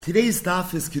Today's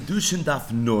daf is Kiddushin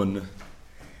daf Nun.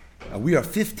 We are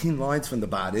 15 lines from the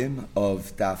bottom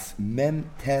of daf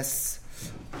Mem Tes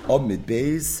Omid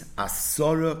Beis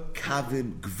Asora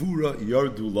Kavim Gvura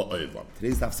Yardu La'olam.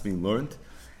 Today's daf is being learned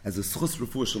as a schus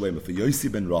refuah shalema for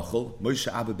Yossi ben Rachel, Moshe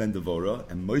Abba ben Devora,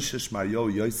 and Moshe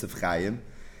Shmaryo Yosef Chaim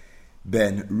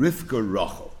ben Rivka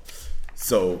Rachel.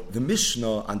 So the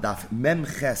Mishnah on daf Mem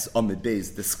Ches Omid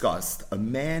Beis discussed a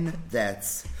man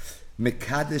that's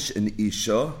Mekadesh and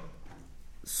Isha,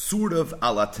 sort of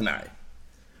ala Tanai.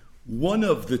 One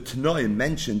of the Tanoim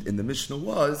mentioned in the Mishnah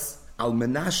was Al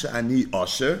Menashe Ani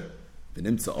Asher,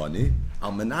 V'nimtza Ani,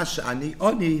 Al Menashe Ani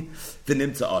Ani,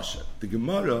 V'nimtza Asher. The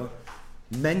Gemara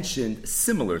mentioned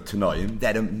similar Tanoim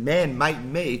that a man might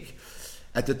make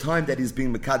at the time that he's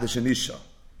being Mekadesh and Isha.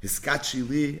 Hiskachi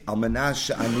li Al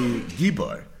Menashe Ani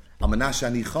Gibar, Al Menashe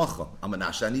Ani Chacham, Al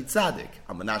Menashe Ani Tzadik,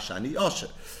 Al Menashe Ani Asher.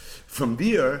 From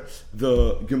there,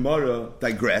 the Gemara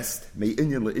digressed,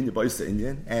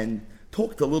 and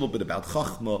talked a little bit about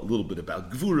Chachma, a little bit about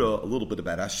Gvura, a little bit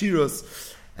about Ashiros,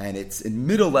 and it's in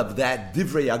middle of that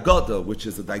Divrei Agada, which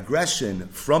is a digression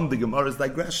from the Gemara's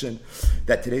digression,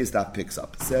 that today's daf picks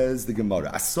up. It says the Gemara,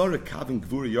 Asara Kavim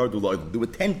Gvura Yardu La'olam. There were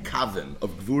 10 Kavim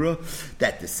of Gvura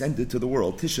that descended to the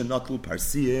world. Tisha Natlu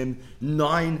Parsiim,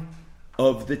 9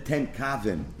 of the 10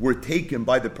 Kavim were taken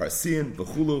by the Parsiim,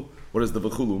 V'chulu. What does the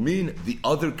v'chulu mean? The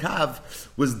other kav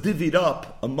was divvied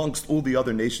up amongst all the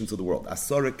other nations of the world.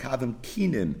 Asara kavim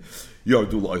kinim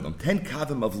yardu la'olam. 10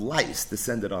 kavim of lice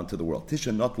descended onto the world.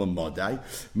 Tisha notla Madai.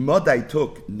 Madai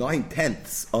took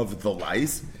 9/10 of the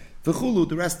lice. V'chulu,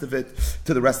 the rest of it,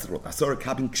 to the rest of the world. Asara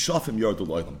kavim kshafim yardu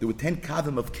la'olam. There were 10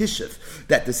 kavim of kishif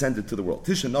that descended to the world.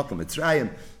 Tisha notla Mitzrayim.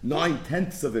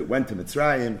 9/10 of it went to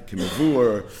Mitzrayim.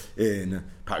 Kimavur in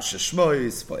Parsha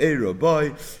Shmois, Va'era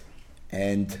Boy.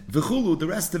 And v'chulu, the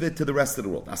rest of it to the rest of the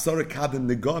world. Asara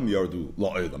kavim nigam yardu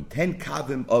la'olam. 10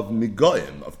 kavim of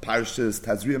nigoim, of parshas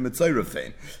Tazria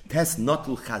Mitzorah. Tes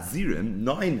notul chazirim.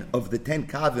 9 of the 10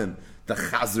 kavim the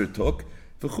chazir took.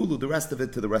 V'chulu, the rest of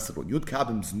it to the rest of the world. Yud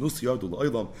kavim znus yardu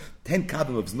la'olam. 10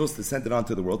 kavim of znus descended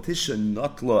onto the world. Tisha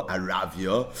notla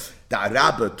aravia. The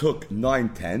Araba took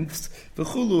 9/10.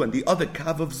 V'chulu, and the other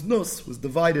kav of znus was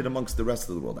divided amongst the rest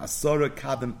of the world. Asara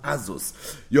kavim azus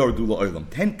yardu la'olam.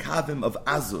 10 kavim of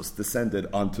azus descended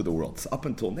onto the world. So up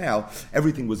until now,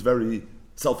 everything was very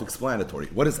self-explanatory.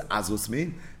 What does azus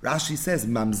mean? Rashi says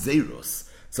mamzerus.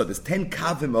 So there's 10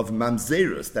 kavim of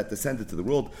mamzerus that descended to the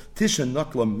world. Tisha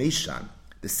notla Meshan.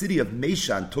 The city of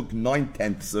Meshan took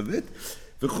 9/10 of it.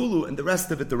 V'chulu, and the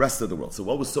rest of it, the rest of the world. So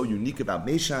what was so unique about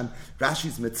Meshan?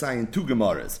 Rashi's Metzayin 2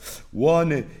 Gemaras.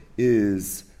 One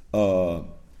is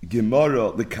Gemara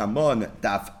L'Kamon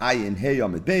Daf Ayin Hey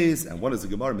Amid Beis, and one is a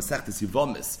Gemara Masechtes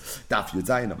Yivamis Daf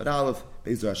Yudzayin Amid Aleph.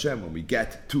 Be'ezer Hashem, when we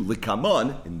get to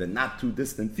L'Kamon in the not too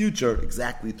distant future,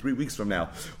 exactly 3 weeks from now,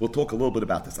 we'll talk a little bit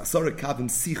about this. Asara Kavim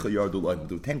Sicha Yardu La'olam.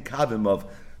 There were 10 Kavim of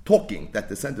talking that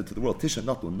descended to the world. Tisha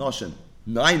Notlu Noshen.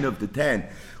 9 of the 10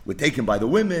 were taken by the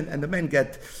women, and the men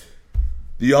get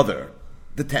the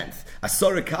 10th.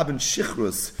 Asara kavim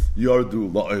shichrus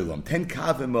yardu la'olam. 10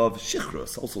 kavim of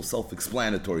shichrus, also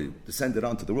self-explanatory, descended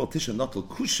onto the world. Tisha notel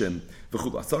kushim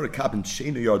v'chulu. Asara kavim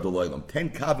sheina yardu la'olam. 10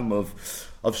 kavim of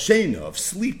sheina, of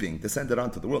sleeping, descended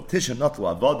onto the world. Tisha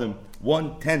notel avadim.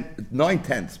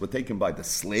 9/10 were taken by the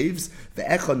slaves.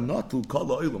 Ve'echa notel kol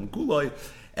la'olam kuloi.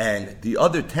 And the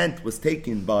other 10th was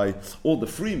taken by all the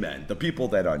free men, the people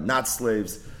that are not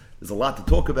slaves. There's a lot to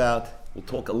talk about. We'll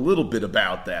talk a little bit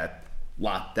about that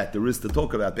lot that there is to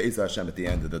talk about, Be'ezer Hashem, at the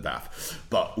end of the daf.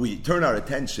 But we turn our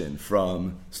attention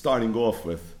from starting off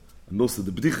with Nusa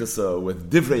de B'dichasa,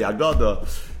 with Divrei Agada,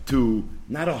 to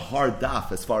not a hard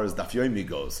daf as far as daf Yomi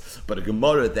goes, but a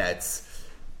Gemara that's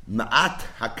Ma'at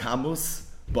HaKamus,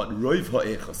 but Roiv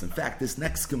Ha'echos. In fact, this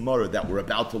next Gemara that we're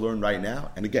about to learn right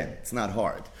now, and again, it's not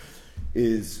hard,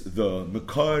 is the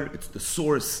Makar, it's the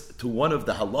source to one of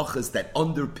the halachas that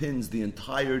underpins the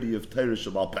entirety of Torah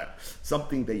Shabbat Peh.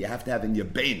 Something that you have to have in your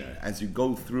beina as you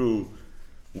go through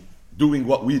doing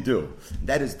what we do.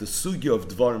 That is the sugya of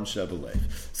Dvarim Shebelev.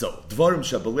 So, Dvarim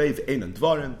Shebelev, Einan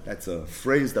Dvarim, that's a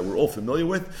phrase that we're all familiar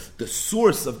with. The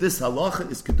source of this halacha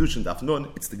is Kiddushin Daf Nun.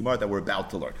 It's the Gemara that we're about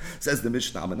to learn. Says the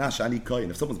Mishnah, Manash Ani Koyin,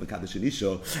 if someone's Mekadesh in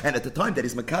Isha, and at the time that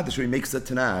he's Mekadesh, he makes a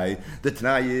Tanai, the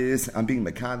Tanai is, I'm being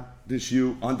Mekadesh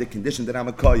you on the condition that I'm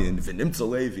a Koyin, V'nimtza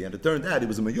Levi, and it turned out he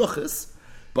was a Meyuchis,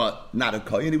 but not a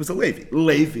Kohen, he was a Levi.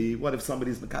 Levi, what if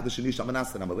somebody's Mekadesh and Isha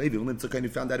Manas, and I'm a Levi, and he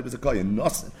found out he was a Kohen,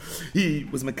 Nosen. He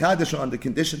was Mekadesh on the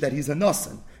condition that he's a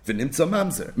Nosen. V'nimtza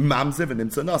Mamzer. Mamzer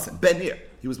v'nimtza Nosen. Benir.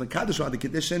 He was Mekadosh on the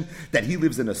condition that he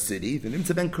lives in a city. The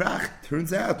Nimtza ben Krach.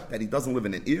 Turns out that he doesn't live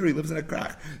in an ear, he lives in a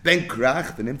Krach. Ben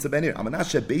Krach, the Nimtza ben ear.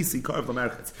 Amanashe Beisi Karv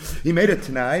Lamerchetz. He made it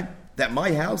tonight that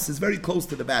my house is very close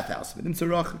to the bathhouse.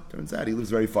 Turns out he lives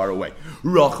very far away.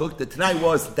 Rachuk, the Tanai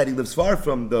was that he lives far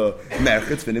from the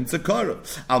Merchetz v'nimtza Karav.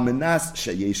 Almenas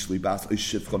sheyesh li bas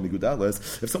shivcha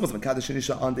migudalas. If someone's mekadosh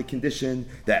isha on the condition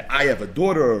that I have a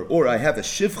daughter or I have a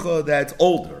shivcha that's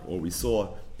older, or we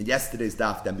saw in yesterday's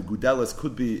daf that Megudelas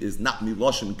is not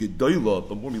Miloshin Gedoyla,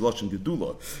 but more Miloshin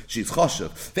Gedula. She's Choshev.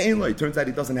 Ve'enloi, turns out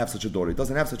he doesn't have such a daughter, he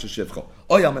doesn't have such a shivcha.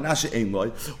 Oya Menashe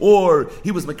Einloi, or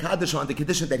he was Mekadosh on the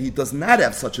condition that he does not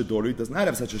have such a daughter, he does not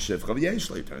have such a shivcha.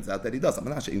 V'yeshloi, turns out that he does.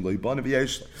 Menashe Einloi, Bon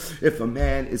v'yeshloi. If a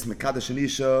man is Mekadosh and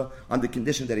Isha on the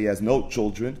condition that he has no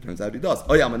children, turns out he does.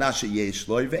 Oya Menashe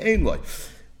Yeshloi ve'enloi.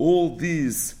 All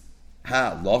these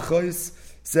halachos,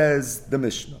 says the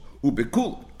Mishnah.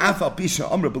 Ubekul.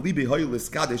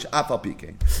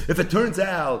 If it turns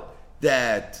out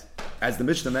that, as the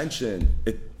Mishnah mentioned,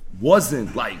 it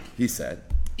wasn't like he said,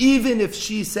 even if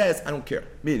she says, I don't care,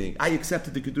 meaning, I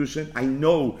accepted the Kiddushin, I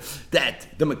know that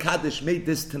the Mekadosh made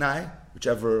this Tanai,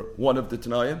 whichever one of the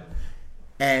Tanayim,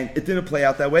 and it didn't play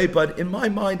out that way, but in my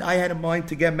mind, I had in mind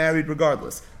to get married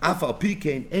regardless. Afal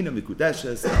pikein ena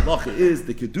mikudeshes. Halacha is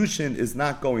the Kiddushin is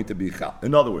not going to be chal.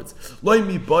 In other words, loy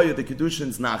mi boya the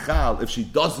Kiddushin's not chal if she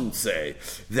doesn't say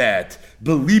that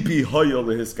belibi hoyo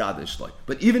lehiskadish.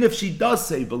 But even if she does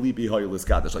say belibi hoyo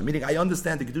lehiskadish, meaning I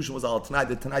understand the Kiddushin was all tonight,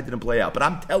 the tonight didn't play out, but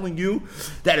I'm telling you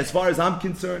that as far as I'm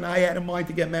concerned, I had in mind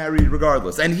to get married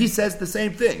regardless. And he says the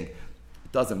same thing.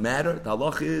 Doesn't matter. The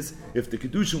halach is, if the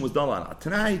Kiddushin was done on a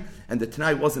Tanai, and the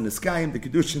Tanai wasn't a Skayim, the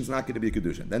Kiddushin is not going to be a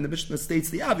Kiddushin. Then the Mishnah states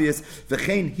the obvious,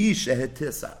 V'chein hi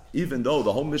shehetisa. Even though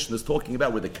the whole Mishnah is talking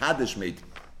about where the Kaddish made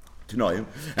Tanayim,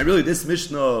 and really this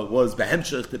Mishnah was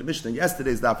behemshech to the Mishnah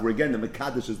yesterday's daf, where again the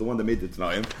Mekadosh is the one that made the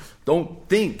Tanayim. Don't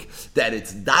think that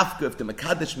it's dafka if the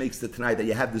Mekadosh makes the Tanai that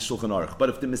you have the Shulchan Aruch. But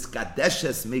if the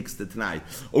Miskadeshes makes the Tanai,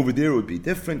 over there it would be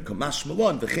different. Kamash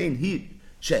malon, V'chein hi.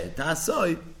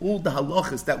 All the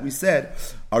halachas that we said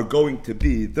are going to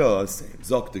be the same.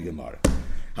 Zok the Gemara.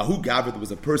 Hahu Gavir, there was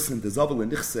a person, the Zaval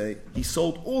and Nichse, he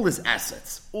sold all his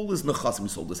assets, all his nechasim, he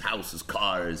sold his house, his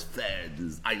car, his fed,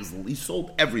 his eisel, he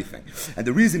sold everything. And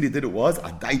the reason he did it was,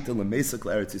 Adaita l'mesak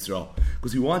l'Eretz Yisrael,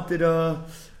 because he wanted to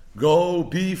go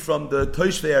be from the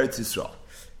Toshvei Eretz Yisrael.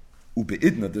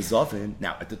 Ubeidna the Zavin,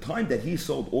 now at the time that he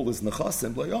sold all his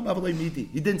nechasim,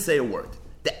 he didn't say a word.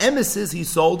 The emissaries, he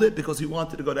sold it because he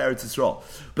wanted to go to Eretz Yisrael.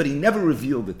 But he never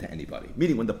revealed it to anybody.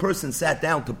 Meaning, when the person sat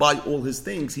down to buy all his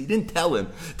things, he didn't tell him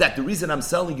that the reason I'm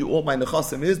selling you all my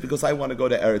nechasim is because I want to go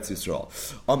to Eretz Yisrael.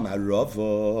 Amar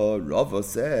Rava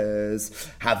says,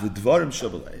 have dvarim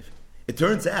shabalev. It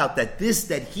turns out that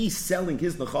that he's selling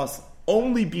his nechasim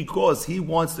only because he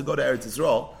wants to go to Eretz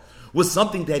Yisrael was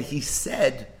something that he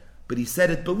said, but he said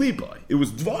it belibai. It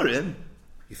was dvarim,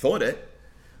 he thought it,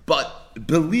 but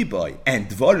belibai and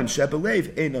dvarim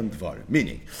shebelev einon dvarim.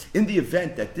 Meaning, in the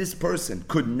event that this person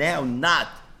could now not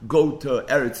go to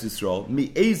Eretz Yisrael,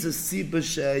 mi'ezah siba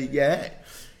sheyeh,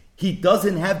 he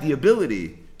doesn't have the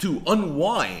ability to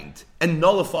unwind and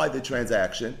nullify the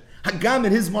transaction. Hagam,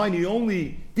 in his mind, he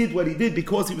only did what he did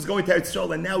because he was going to Eretz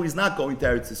Yisrael, and now he's not going to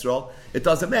Eretz Yisrael. It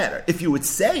doesn't matter. If you would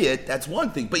say it, that's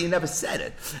one thing, but you never said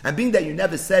it. And being that you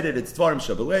never said it, it's dvarim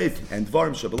shabalev, and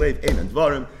dvarim shabalev ein and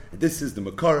dvarim. This is the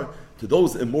makara to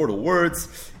those immortal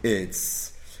words.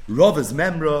 It's Rava's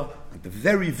memra at the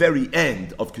very, very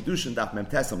end of Kiddushin daf mem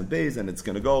tes amud beis, and it's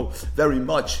going to go very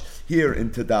much here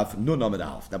into daf nun amud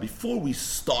alef. Now, before we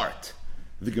start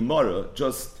the Gemara,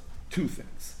 just two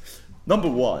things. Number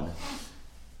one,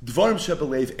 dvarim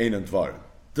shebelev ein dvarim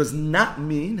does not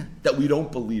mean that we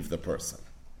don't believe the person.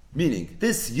 Meaning,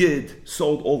 this yid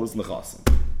sold all his nechasim.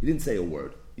 He didn't say a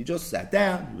word. He just sat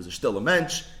down, he was a stiller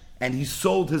mensch, and he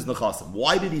sold his nechasim.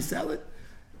 Why did he sell it?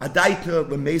 Adaita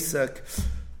l'mesak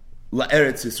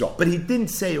la'eretz Yisrael. But he didn't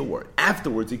say a word.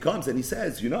 Afterwards, he comes and he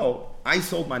says, I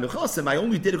sold my nechasim, I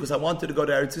only did it because I wanted to go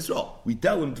to Eretz Yisrael. We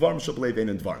tell him, dvarim shabalev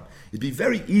ein dvarim. It'd be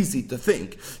very easy to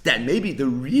think that maybe the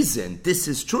reason this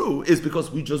is true is because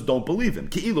we just don't believe him.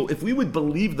 Ki'ilu, if we would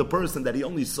believe the person that he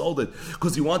only sold it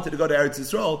because he wanted to go to Eretz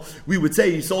Yisrael, we would say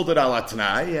he sold it ala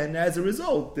Tanai, and as a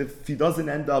result, if he doesn't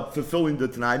end up fulfilling the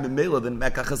Tanai, Memela, then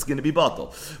Mekach is going to be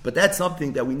batal. But that's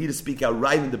something that we need to speak out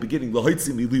right in the beginning.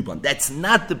 That's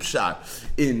not the pshat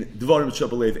in dvarim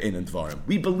shabalev ein dvarim.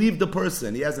 We believe the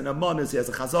person. He has an amon, he has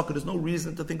a chazakah, there's no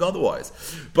reason to think otherwise.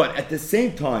 But at the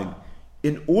same time,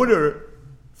 in order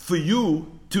for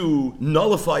you to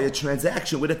nullify a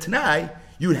transaction with a Tanai,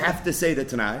 you'd have to say the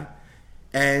Tanai.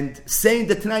 and saying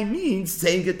the Tanai means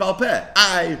saying it Baal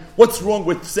Peh. What's wrong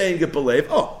with saying it Belev?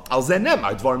 Oh, Al Zenem,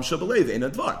 Dvarim Shabelev, ain't a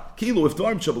Dvar. Kilu, if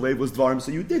Dvarim Shabelev was Dvarim,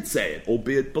 so you did say it,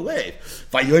 albeit Belev.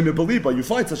 Vayoyim Beliba, you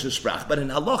find such a sprach, but in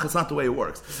Halach, it's not the way it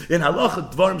works. In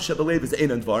Halach, Dvarim Shabelev is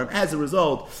ain't a Dvarim. As a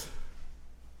result,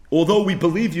 although we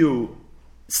believe you,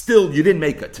 still you didn't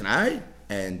make a Tanai,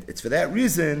 and it's for that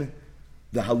reason.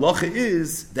 The halacha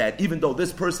is that even though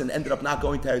this person ended up not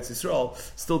going to Eretz Yisrael,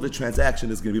 still the transaction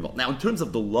is going to be valid. Now, in terms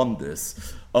of the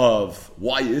lumdus of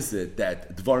why is it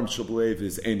that Dvarim Shabelev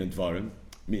is Ein Dvarim,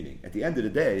 meaning, at the end of the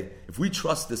day, if we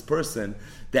trust this person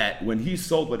that when he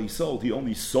sold what he sold, he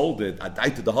only sold it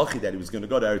adaita dahachi that he was going to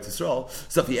go to Eretz Yisrael.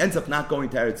 So if he ends up not going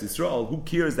to Eretz Yisrael, who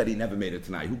cares that he never made it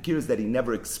tonight? Who cares that he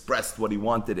never expressed what he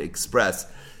wanted to express?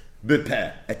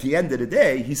 At the end of the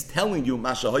day, he's telling you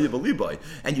Mashahoya Baliboy,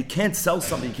 and you can't sell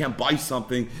something, you can't buy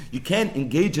something, you can't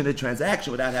engage in a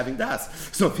transaction without having das.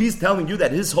 So if he's telling you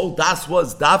that his whole das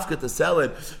was dafka to sell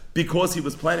it because he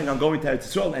was planning on going to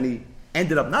Eretz Yisrael and he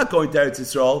ended up not going to Eretz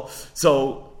Yisrael,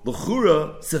 so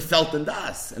l'chura sefelt and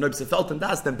das, and if sefelt and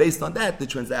das, then based on that, the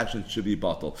transaction should be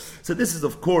bottled. So this is,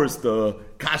 of course, the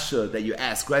kasha that you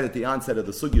ask right at the onset of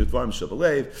the sugya dvarim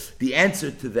shabalev. The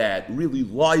answer to that really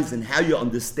lies in how you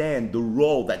understand the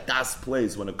role that das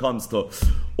plays when it comes to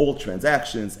all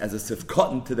transactions. As a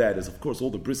sifkatan to that is, of course,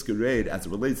 all the brisker raid as it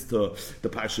relates to the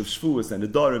parsha of Shvuos and the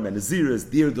Darim and the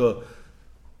Ziras. They're the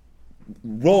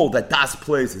role that das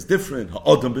plays is different.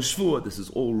 Ha'adam b'shvua. This is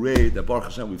all raid that Baruch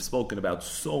Hashem we've spoken about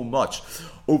so much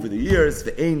over the years.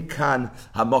 Ve'ein kan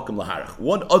ha'makom laharach.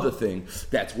 One other thing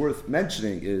that's worth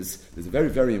mentioning is there's a very,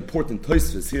 very important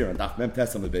tosfos here on Daf Mem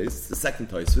Tes Amud Beis. It's the second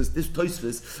tosfos. This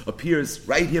tosfos appears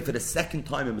right here for the second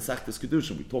time in Masechtas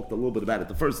Kiddushin. We talked a little bit about it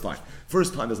the first time.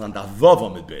 First time is on Daf Vav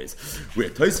Amud Beis, where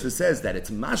tosfos says that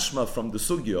it's mashma from the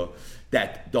sugya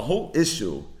that the whole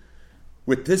issue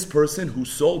with this person who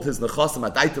sold his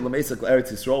nechasim adaita l'meisach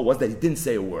l'Eretz Yisrael was that he didn't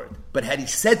say a word. But had he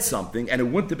said something, and it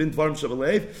wouldn't have been dvarim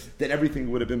shabalev, then everything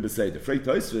would have been beseder. Frei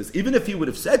Tosfos, even if he would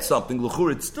have said something,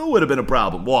 l'chur, it still would have been a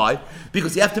problem. Why?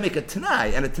 Because you have to make a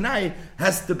tanai, and a tanai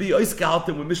has to be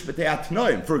oiskaltim with mishpatei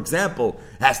atanoim. For example,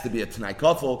 has to be a tanai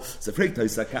kafel. So frei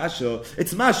Tosfos kasha,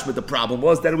 it's mashma. The problem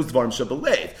was that it was dvarim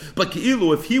shabalev. But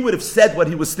keilu, if he would have said what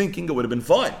he was thinking, it would have been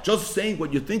fine. Just saying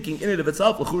what you're thinking in and of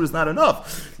itself, l'chur, is not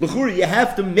enough. L'chur, you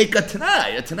have to make a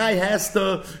Tanai. A Tanai has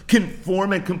to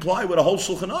conform and comply with a whole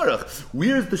Shulchan Aruch.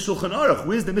 Where's the Shulchan Aruch?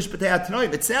 Where's the Mishpatei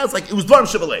HaTanoim? It sounds like it was Dvarim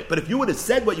Shabalev. But if you would have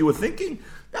said what you were thinking,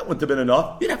 that wouldn't have been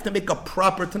enough. You'd have to make a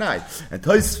proper Tanai. And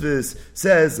Tosfos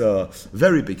says a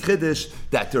very big Chiddush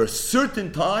that there are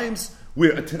certain times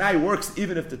where a Tanai works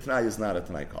even if the Tanai is not a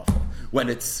Tanai Kafel. When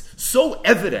it's so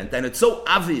evident and it's so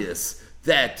obvious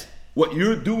that what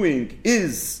you're doing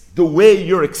is the way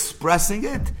you're expressing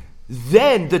it,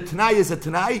 then the Tanai is a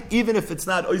Tanai, even if it's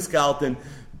not Oiskalten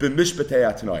b'mishpatei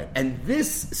atanoim. And this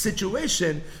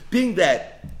situation, being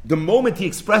that the moment he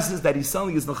expresses that he's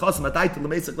selling his nechasim adaita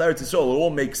l'meisach l'Eretz Yisrael, it all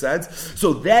makes sense.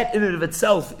 So that in and of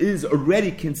itself is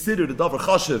already considered a davar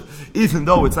chashiv, even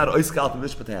though it's not oiskalten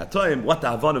b'mishpatei atanoim. What the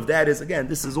havan of that is, again,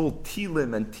 this is all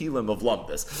tilim and tilim of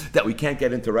lumdus that we can't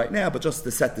get into right now, but just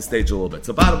to set the stage a little bit.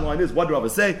 So bottom line is, what do Rava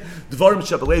say? Dvarim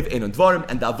shabalev ein dvarim,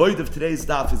 and the avoid of today's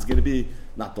daf is going to be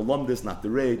not the lumdus, not the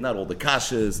raid, not all the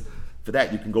kashas. For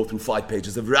that, you can go through 5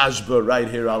 pages of Rashba right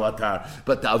here al atar.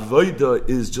 But the avodah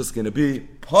is just going to be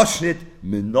Pashnit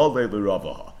Minole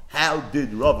l'Ravaha. How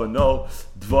did Rava know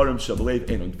Dvarim Shabalev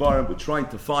Ein Dvarim? We're trying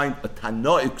to find a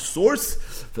Tanoic source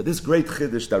for this great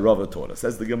Chiddush that Rava taught us.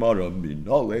 Says the Gemara,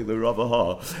 Minole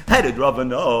l'Ravaha. How did Rava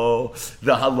know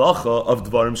the halacha of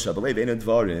Dvarim Shabalev Ein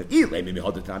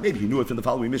Dvarim? Maybe he knew it from the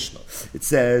following Mishnah. It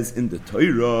says in the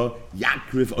Torah,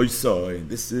 Yakriv Oisoi.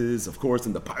 This is, of course,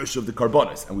 in the parish of the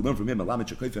Karbonis. And we learn from him,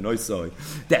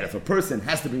 that if a person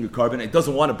has to bring a carbon and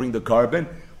doesn't want to bring the carbon,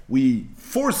 we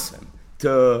force him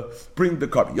to bring the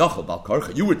carbon. Yachal bal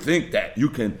karcha. You would think that you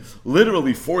can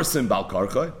literally force him bal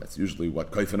karcha. That's usually what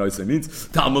kaif and oisa means.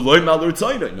 Ta'amaloi malur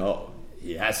tzayna. No,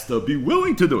 he has to be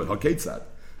willing to do it. Haketzad.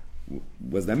 What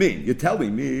does that mean? You're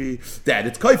telling me that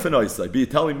it's kaif and oisa. You're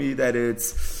telling me that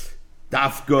it's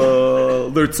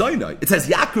dafka l'rtzaynai. It says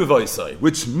yakriv oisai,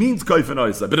 which means kaif and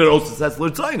oisai, but it also says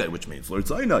l'rtzaynai, which means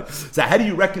l'rtzaynai. So how do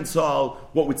you reconcile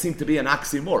what would seem to be an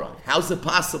oxymoron? How's it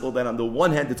possible that on the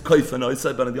one hand it's kaif and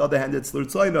oisai, but on the other hand it's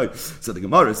l'rtzaynai? So the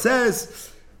Gemara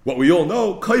says, what we all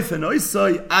know, kaif and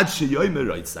oisai ad sheyomer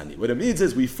roitzani. What it means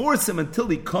is we force him until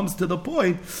he comes to the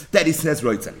point that he says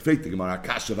roitzani.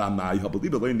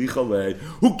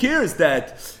 Who cares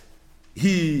that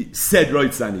he said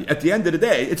Roitzani. At the end of the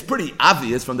day, it's pretty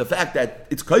obvious from the fact that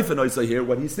it's Kaifanoisa here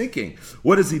what he's thinking.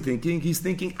 What is he thinking? He's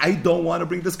thinking, I don't want to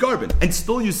bring this carbon. And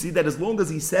still you see that as long as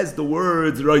he says the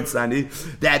words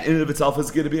Roitzani, that in and of itself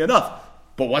is going to be enough.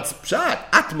 But what's pshat?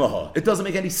 Atmaha. It doesn't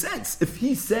make any sense. If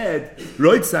he said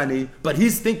Roitzani, but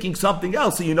he's thinking something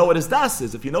else, so you know what his das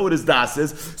is. If you know what his das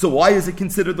is, so why is it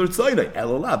considered Roitzani?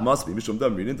 Elalav must be Mishum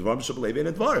Dam Reading Dvarim Shabalev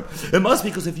and Dvarim. It must be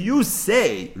because if you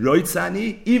say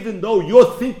Roitzani, even though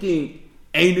you're thinking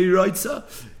Eini Roitza,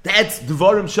 that's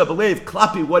Dvarim Shabalev,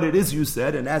 klapi what it is you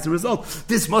said, and as a result,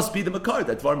 this must be the Makar,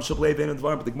 that Dvarim Shabalev and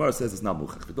Dvarim, but the Gemara says it's not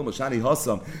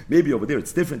Muchach. Maybe over there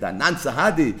it's different, than Nan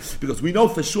Sahadi, because we know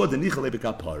for sure the Nichale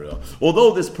Bekapara.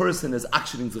 Although this person is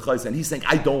actioning Zechais, and he's saying,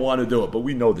 I don't want to do it, but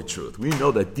we know the truth. We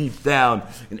know that deep down,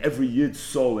 in every Yid's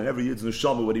soul, in every Yid's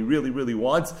Neshama, what he really, really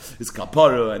wants is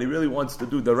Kapara, and he really wants to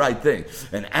do the right thing.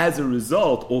 And as a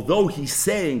result, although he's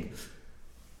saying,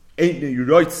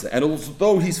 and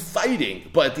although he's fighting,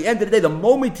 but at the end of the day, the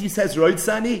moment he says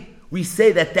Roitzani, we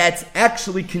say that that's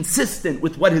actually consistent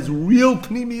with what his real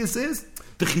Pnimius is.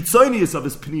 The chitzonius of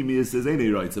his Pnimius is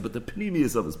Eini Roitza, but the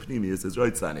Pnimius of his Pnimius is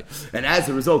Roitzani. And as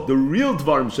a result, the real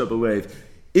Dvarim Shabalev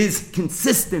is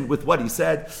consistent with what he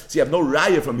said. So you have no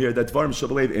raya from here that Dvarim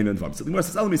Shabalev Ein Dvarim. So the Gemara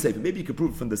says, let me say, maybe you can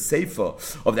prove it from the Sefer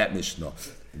of that Mishnah.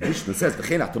 The Mishnah says,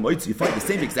 you find the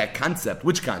same exact concept.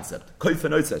 Which concept?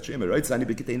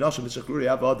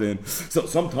 So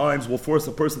sometimes we'll force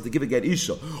a person to give a get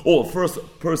isha, or force a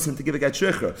person to give a get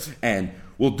shecher, and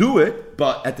we'll do it,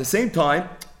 but at the same time,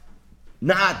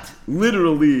 not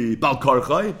literally bal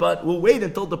karchai, but we'll wait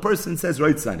until the person says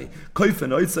roitzani. The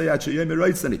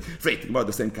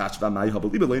same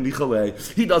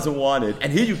kashva. He doesn't want it,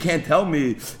 and here you can't tell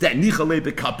me that nichale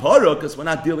be kapara because we're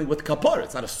not dealing with kapara.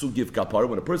 It's not a sugiv kapara.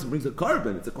 When a person brings a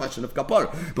carbon, it's a question of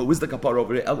kapara. But where's the kapara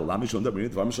over here?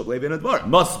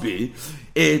 Must be.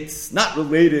 It's not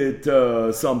related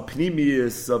to some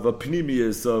pnimius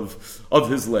of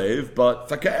his lave, but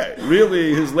fakir.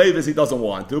 Really, his lave is he doesn't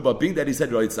want to, but being that he said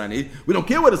Roitzani, we don't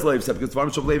care what his slave said because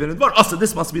Dvarim Shabalev and Dvar. Also,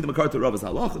 this must be the Makar to Rav's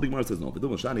halacha. The Gemara says no.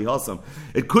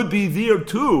 It could be there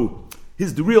too.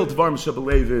 The real Dvarim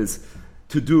Shabalev is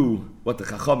to do what the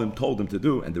Chachamim told him to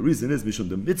do, and the reason is Mishum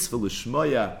the mitzvah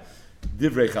l'shmaya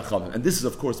divrei Chachamim. And this is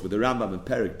of course with the Rambam in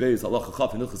Perek Beis halacha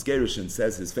chaf in Hilchos Gerushin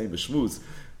says his famous shmuz,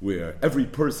 where every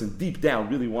person deep down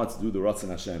really wants to do the Ratzon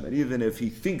Hashem, and even if he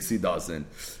thinks he doesn't,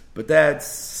 but that's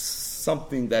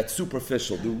something that's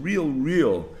superficial. The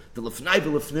real. The lefnai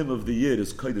v'lefnim of the year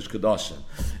is Kodesh Kiddushin.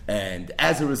 And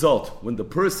as a result, when the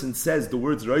person says the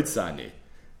words Roitzani,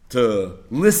 to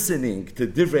listening to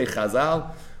Divrei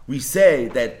Chazal, we say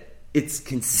that it's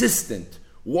consistent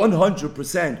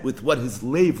 100% with what his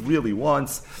lave really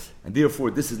wants, and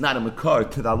therefore this is not a makar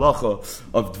to the halacha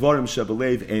of Dvarim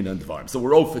Shebelev Ein Dvarim. So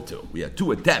we're 0 for 2. We had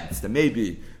 2 attempts to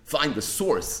maybe find the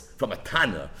source from a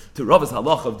Tana to Rav's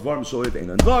halacha of Dvarim Shebelev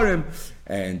Ein Dvarim,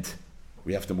 and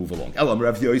we have to move along. Elam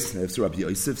Rav Yosef, so Rav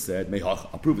Yosef said,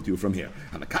 I'll prove it to you from here.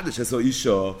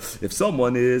 If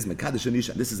someone is Mekadesh an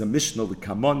Isha, this is a Mishnah, the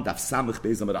Kamon Daf Samech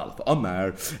Beis Amar Aleph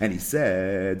Omar, and he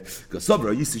said,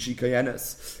 Gosovra Yisishi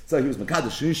Kayanes. So he was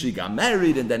Mekadesh an Isha, he got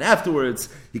married, and then afterwards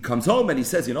he comes home and he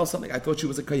says, you know something, I thought she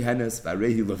was a Kayanes,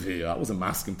 Varehi Levia. I wasn't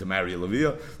asking to marry a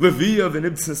Levia. Levia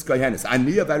v'nibtzis Kayanes.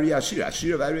 Aniya Varehi Ashir,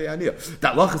 Ashir Varehi Aniya.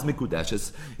 That lach is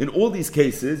Mikudeshes. In all these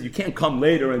cases, you can't come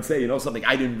later and say, you know something,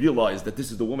 I didn't realize that this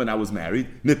is the woman I was married,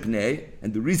 mipnei,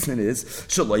 and the reason is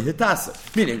shaloi hitasa.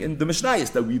 Meaning, in the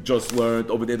Mishnayos that we just learned,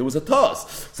 over there was a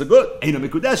toss. So good, ain't a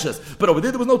mikudeshes. But over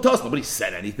there was no toss. Nobody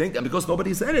said anything, and because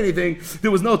nobody said anything, there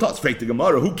was no toss. Straight to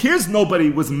Gemara. Who cares? Nobody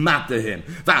was mad to him.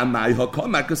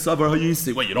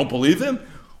 What, you don't believe him?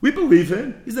 We believe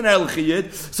him. He's an El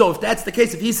Chiyid. So if that's the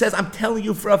case, if he says, I'm telling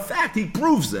you for a fact, he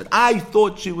proves it. I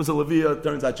thought she was a Levia.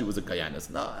 Turns out she was a Kayanis.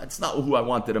 No, that's not who I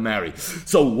wanted to marry.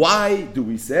 So why do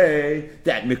we say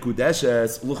that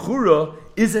Mikudeshes, L'chura,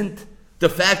 isn't the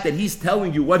fact that he's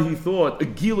telling you what he thought, a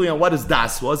gilui on what his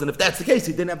das was, and if that's the case,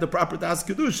 he didn't have the proper das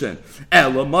Kiddushin.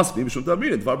 Ella must be Mishum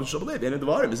Tamrin, Dvar B'Shabalev, and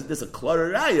Dvarim. Isn't this a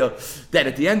clutter raya that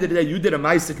at the end of the day you did a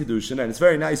Maisa Kiddushin, and it's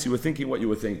very nice you were thinking what you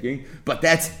were thinking, but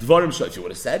that's Dvarim Shabalev. If you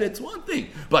would have said it, it's one thing,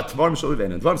 but Dvarim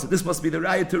Shabalev and Dvarim. So this must be the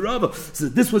raya to Rava. So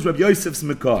this was Rabbi Yosef's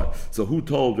Makar. So who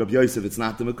told Rabbi Yosef it's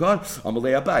not the Makar?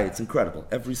 Amalei Abai. It's incredible.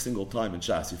 Every single time in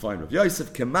Shas you find Rabbi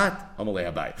Yosef Kemat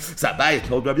Amalei Abai. So Abai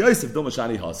told Rabbi Yosef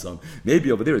Domashani Hasam. Maybe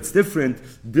over there it's different.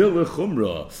 Dil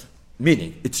chumra,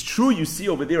 meaning it's true. You see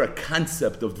over there a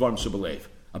concept of Dvarim Shabalev.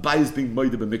 Abai is being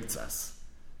moide b'miktzas.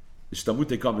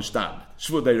 Ishtamute kam ishtam.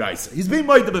 Shvudei raisa. He's being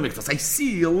moide b'miktzas. I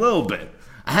see a little bit.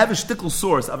 I have a shtickle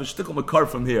source, I have a shtickle makar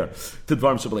from here to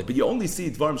Dvarim Shebelev, but you only see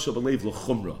Dvarim Shebelev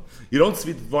l'chumra. You don't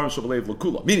see Dvarim Shebelev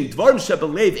l'kula. Meaning Dvarim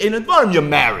Shebelev ain't a Dvarim, you're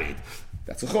married.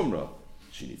 That's a chumra.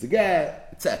 She needs a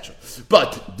get, etc.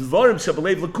 But Dvarim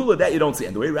Shebelev l'kula, that you don't see.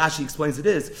 And the way Rashi explains it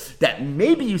is that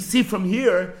maybe you see from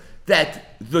here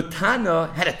that the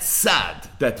Tana had a tzad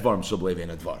that Dvarim Shebelev ain't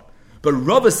a Dvarim. But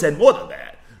Rava said more than that.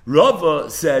 Rava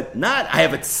said, not I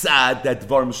have a tzad that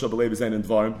Dvarim Shebelev is ein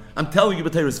Dvarim. I'm telling you,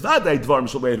 B'teiros Vaday Dvarim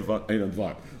Shebelev ein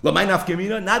Dvarim. L'may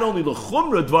nafkamina, not only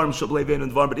l'chumra Dvarim Shebelev ein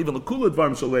Dvarim, but even l'kula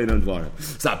Dvarim Shebelev ein Dvarim.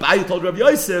 So Abaye told Rav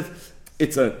Yosef,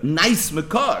 it's a nice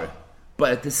makar,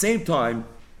 but at the same time,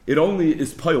 it only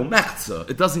is poyel mechza.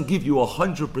 It doesn't give you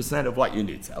 100% of what you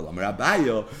need. So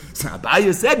Abaye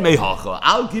said, Mehacha,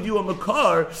 I'll give you a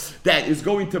makar that is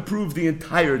going to prove the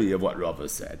entirety of what Rava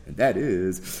said. And that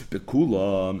is,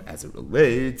 Bekulam, as it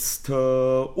relates to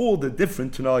all the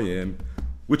different Tanayim.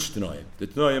 Which Tanayim? The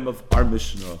Tanayim of our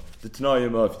Mishnah, the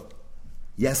Tanayim of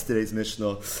yesterday's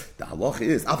Mishnah. The halacha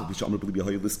is,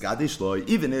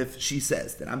 even if she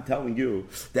says that I'm telling you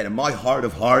that in my heart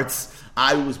of hearts,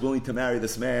 I was willing to marry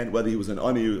this man, whether he was an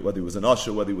Ani, whether he was an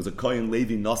Usher, whether he was a Kohen,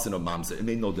 Levi, Nasan, or Mamza. It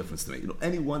made no difference to me.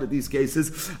 Any one of these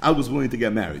cases, I was willing to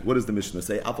get married. What does the Mishnah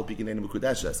say? The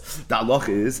halacha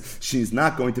is, she's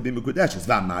not going to be Mekudeshes.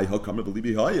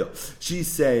 She's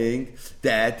saying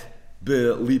that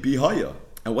B'libi Haya.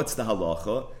 And what's the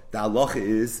halacha? The halacha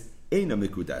is, Eina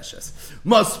Mikudeshes.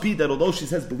 Must be that although she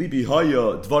says Belibi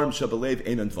Haya Dvarim Shebelev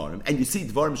Einan Dvarim, and you see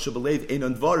Dvarim Shebelev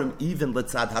Einan Dvarim even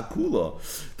Letzad Hakula,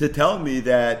 to tell me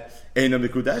that Eina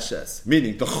Mikudeshes,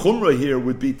 meaning the Chumrah here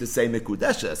would be to say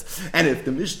Mikudeshes. And if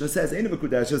the Mishnah says Eina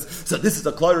Mikudeshes, so this is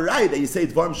a clear right that you say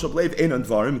Dvarim Shebelev Einan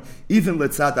Dvarim even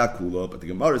Letzad Hakula. But the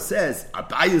Gemara says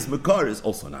Abaye's Makar is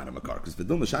also not a Makar, because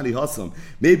Vidul Mashani Hasam,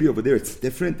 maybe over there it's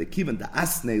different. The Kivan the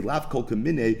Asne Lav Kol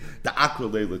Kamine the Akra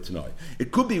Leila Tanoi.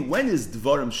 It could be when is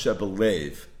Dvarim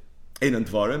Shebelev Einan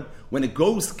Dvarim? When it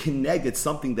goes connected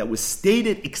something that was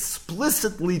stated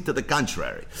explicitly to the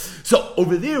contrary. So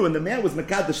over there, when the man was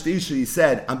Mekadesh to Isha, he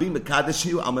said, I'm being Mekadesh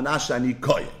you, I'm Manasha Ani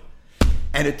Koyen.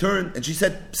 And it turned, and she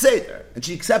said, Seder. And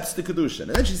she accepts the Kiddushin.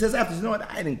 And then she says after, you know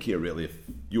what, I didn't care really if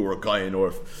you were a Koyen or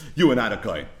if you were not a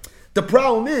Koyen. The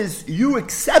problem is, you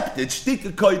accepted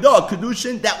Shtika Koyda,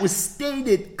 Kiddushin, that was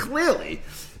stated clearly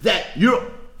that you're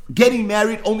getting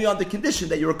married only on the condition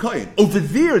that you're a Kohen. Over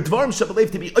there, Dvarim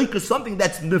Shebelev to be oiker something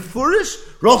that's nefurish,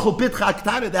 Rochel Bitcha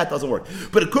Aktana, that doesn't work.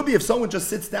 But it could be if someone just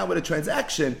sits down with a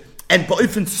transaction and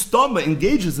Ba'ifin Stama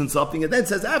engages in something and then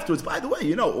says afterwards, by the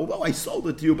way, although I sold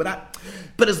it to you, but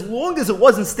as long as it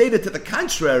wasn't stated to the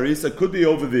contrary, so it could be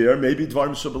over there, maybe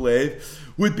Dvarim Shebelev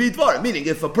would be Dvar. Meaning,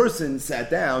 if a person sat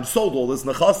down, sold all this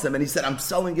Nechasim, and he said, I'm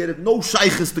selling it at no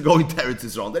shaykhis to go in Teretz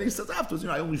Yisrael. And then he says afterwards,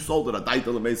 I only sold it at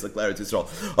Daitel Mesa Teretz Yisrael.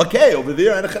 Okay, over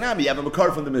there, and a Chanami, you have a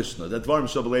Makar from the Mishnah, that Dvarim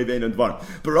Shebelev Ein and Dvarim.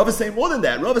 But Rav is saying more than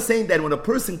that. Rav is saying that when a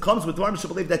person comes with Dvarim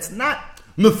Shebelev, that's not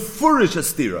Mefurish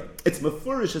Astira. It's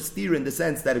Mefurish Astira in the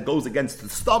sense that it goes against the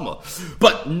stomach.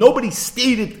 But nobody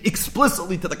stated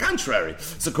explicitly to the contrary.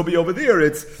 So it could be over there,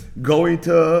 it's going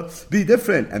to be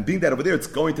different. And being that over there, it's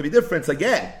going to be different. So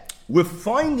again, we're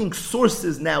finding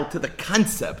sources now to the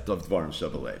concept of Dvarim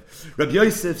Shebelev. Rabbi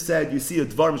Yosef said, you see a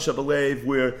Dvarim Shebelev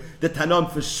where the Tanam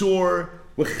for sure,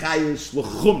 Chayish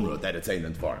l'chumra, that it's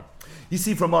Ein Dvarim. You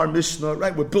see from our Mishnah,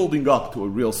 right, we're building up to a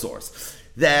real source.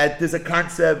 That there's a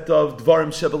concept of Dvarim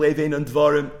Shebelev Einan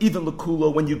Dvarim, even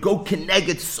L'kula, when you go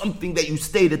connect something that you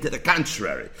stated to the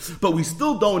contrary. But we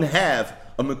still don't have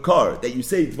a Makar that you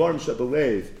say Dvarim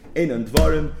Shebelev Einan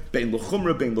Dvarim, Bein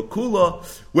L'chumra, Bein L'kula,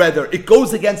 whether it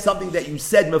goes against something that you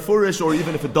said Mefurish, or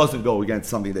even if it doesn't go against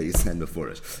something that you said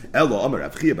Mefurish. Elo Amar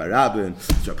Rav Chia bar Rabban,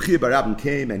 so Rav Chia bar Rabban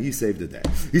came and he saved the day.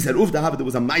 He said, Uvda Hava, there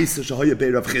was a Maisa Shahaya Bei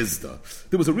Rav Chizda.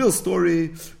 There was a real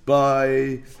story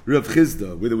by Rav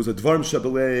Chizda, where there was a Dvarim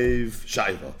Shebelev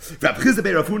Shaiva. Rav Chizda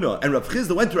Bei Rav Huna, and Rav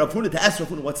Chizda went to Rav Huna to ask Rav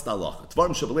Huna, what's the halacha? Dvarim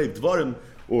Shebelev Dvarim,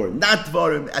 or not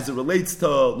Dvarim, as it relates to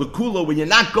L'kula, when you're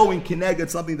not going Kineged,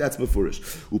 something that's Mefurish.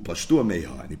 Upashtu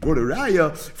Ameha, and he brought a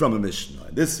raya from a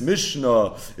Mishnah. This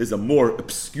Mishnah is a more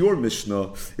obscure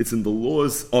Mishnah. It's in the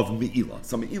laws of Me'ilah.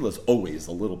 So Me'ilah is always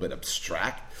a little bit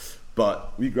abstract,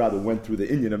 but we rather went through the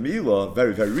Inyan of Me'ilah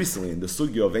very, very recently in the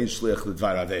Sugya of Ein Shliach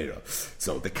L'Dvar Aveira.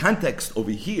 So the context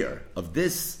over here of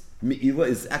this Me'ilah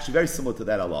is actually very similar to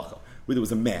that halacha, where there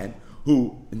was a man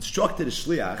who instructed a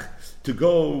shliach to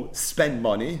go spend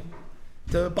money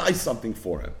to buy something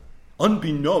for him.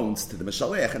 Unbeknownst to the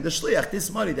Meshalech and the shliach,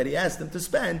 this money that he asked him to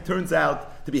spend turns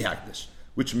out to be hektish,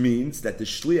 which means that the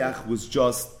shliach was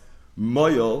just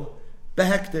moyel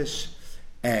behektish.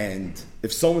 And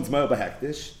if someone's moyel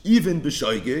behektish, even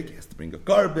b'shoigig, he has to bring a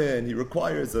carbon, he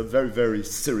requires a very, very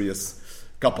serious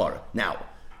kapara. Now,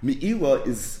 Me'ila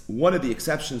is one of the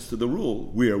exceptions to the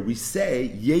rule where we say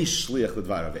yesh shliach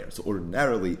l'dvar avera. So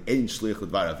ordinarily, ein shliach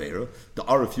l'dvar avera. There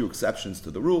are a few exceptions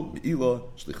to the rule. Me'ila,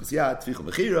 shlichus yad, tficha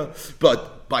v'chira.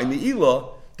 But by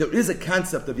Me'ila, there is a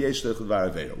concept of yesh shliach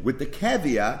l'dvar avera, with the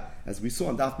caveat, as we saw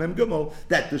in Daf Mem Gimel,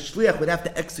 that the shliach would have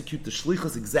to execute the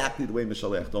shlichus exactly the way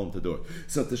Mishaleach told him to do it.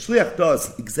 So if the shliach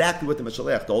does exactly what the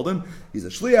Mishaleach told him, he's a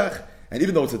shliach, and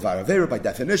even though it's a dvar avera by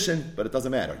definition, but it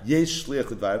doesn't matter. Yesh shliach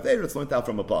dvar avera, it's learned out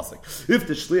from a pasuk. If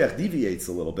the shliach deviates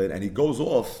a little bit and he goes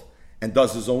off and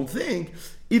does his own thing,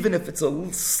 even if it's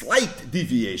a slight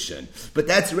deviation, but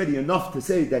that's already enough to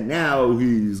say that now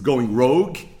he's going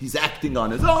rogue, he's acting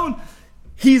on his own,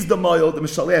 he's the moil, the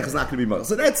Mishaleach is not going to be moil.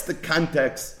 So that's the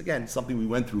context. Again, something we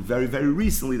went through very, very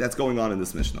recently that's going on in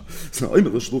this Mishnah. So,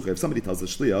 if somebody tells the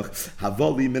Shliach,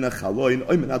 Havali mina chaloin,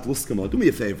 oimenat luskama, do me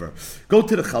a favor. Go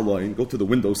to the chaloin, go to the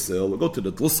windowsill, or go to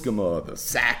the luskama, the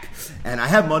sack, and I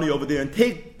have money over there, and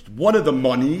take one of the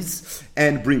monies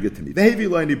and bring it to me. And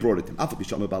he brought it to him.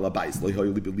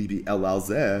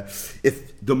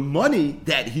 If the money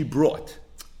that he brought,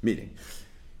 meaning,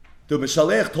 the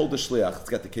Mishaleach told the Shliach, let's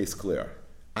get the case clear,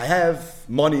 I have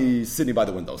money sitting by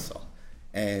the windowsill.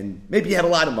 And maybe you had a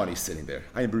lot of money sitting there.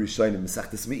 I am Berishayim and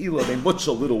Mesechtes Me'ila. They much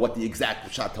a little what the exact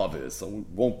Shatov is, so we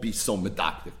won't be so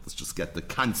medactic. Let's just get the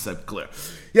concept clear.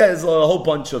 Yeah, there's a whole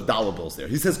bunch of dollar bills there.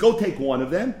 He says, go take one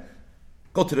of them,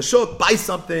 go to the shuk, buy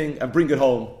something, and bring it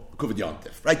home. Kuvad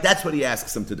Yontif. Right? That's what he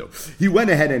asks him to do. He went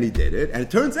ahead and he did it, and it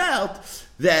turns out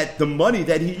that the money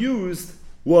that he used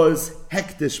was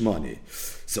hektish money.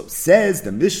 So says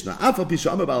the Mishnah,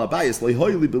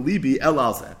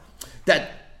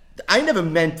 that I never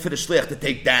meant for the shliach to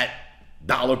take that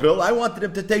dollar bill. I wanted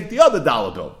him to take the other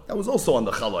dollar bill. That was also on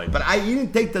the chaloy. But he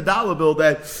didn't take the dollar bill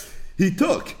that he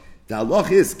took. The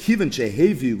halach is, kiven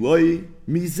shehevi loy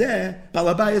mizeh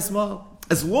balabayis mal.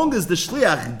 As long as the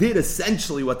shliach did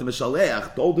essentially what the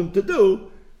Mishaleach told him to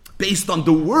do, based on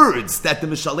the words that the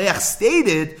Mishaleach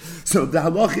stated, so the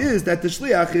halach is that the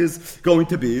shliach is going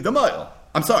to be the mile.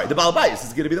 I'm sorry, the Baal Bayis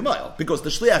is going to be the mile, because the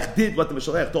Shliach did what the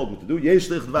Mishaleach told him to do, Yesh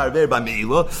Shlich Dvar Ver Ba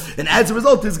Me'ila, and as a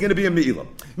result, it's going to be a Me'ila.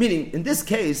 Meaning, in this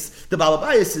case, the Baal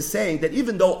Bayis is saying that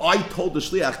even though I told the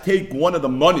Shliach, take one of the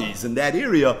monies in that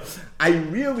area, I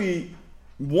really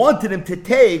wanted him to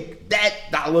take that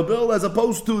dollar bill as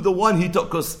opposed to the one he took,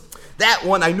 because that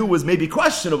one I knew was maybe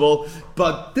questionable,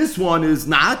 but this one is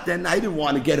not, and I didn't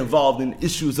want to get involved in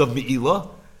issues of Me'ila.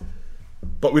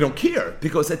 But we don't care,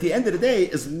 because at the end of the day,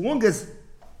 as long as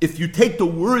if you take the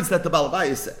words that the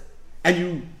Balabaya said, and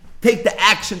you take the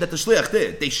action that the Shliach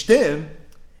did, they shtim,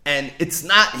 and it's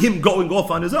not him going off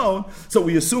on his own, so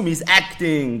we assume he's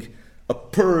acting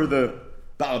per the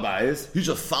Balabayas, he's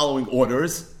just following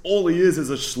orders, all he is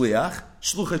a Shliach,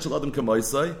 Shluchet Shel Adam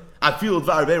K'moisai, I feel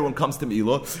dvar everyone comes to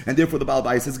Me'ila, and therefore the Baal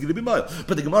Bayis is going to be Me'ila.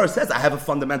 But the Gemara says, I have a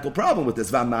fundamental problem with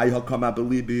this.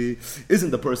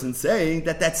 Isn't the person saying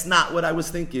that that's not what I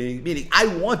was thinking? Meaning, I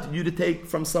wanted you to take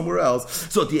from somewhere else.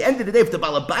 So at the end of the day, if the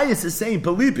Baal Bayis is saying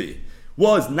Belibi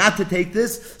was not to take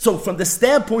this, so from the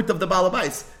standpoint of the Baal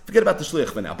Bayis, forget about the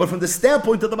Shliach for now, but from the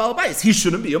standpoint of the Baal Bayis, he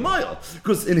shouldn't be a mile.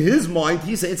 Because in his mind,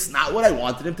 he's saying, it's not what I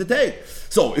wanted him to take.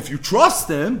 So if you trust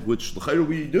him, which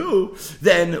we do,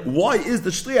 then why is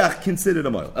the Shliach considered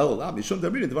a mile? Must be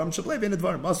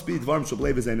Dvarim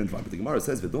Shablev is ein Dvarim. But the Gemara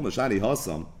says,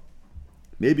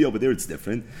 maybe over there it's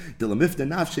different.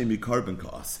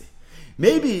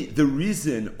 Maybe the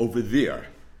reason over there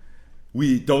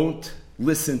we don't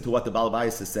listen to what the Baal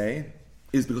Bayis is saying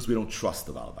is because we don't trust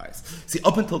the Baal Bayis. See,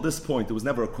 up until this point, there was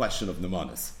never a question of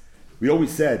Nemanis. We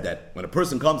always said that when a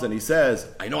person comes and he says,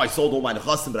 I know I sold all my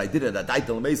nechasim, but I did it at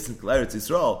Daitel Mason, Eretz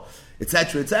Yisrael,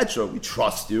 etc., etc., we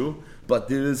trust you, but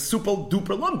there is super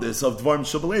duper lumdis of Dvarim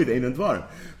Shabalev, Ein and Dvarim.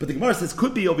 But the Gemara says,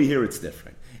 could be over here it's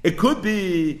different. It could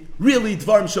be really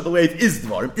Dvarim Shabalev is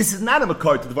Dvarim. This is not a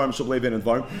makar to Dvarim Shabalev and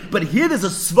Dvarim. But here there's a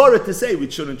svara to say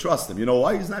we shouldn't trust him. You know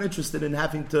why? He's not interested in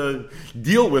having to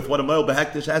deal with what a Moel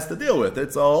Behektish has to deal with.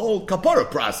 It's a whole kapara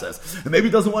process. And maybe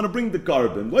he doesn't want to bring the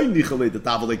carbon.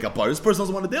 This person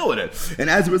doesn't want to deal with it. And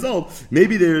as a result,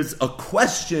 maybe there's a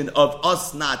question of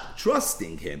us not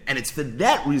trusting him. And it's for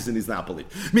that reason he's not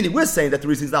believed. Meaning we're saying that the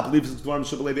reason he's not believed is Dvarim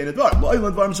Shabalev and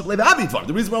Dvarim.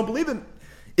 The reason we don't believe him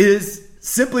is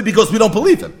simply because we don't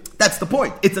believe him. That's the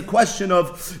point. It's a question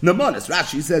of nemanis.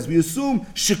 Rashi says we assume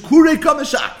shekure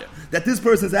kameshaka, that this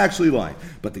person is actually lying.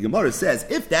 But the Gemara says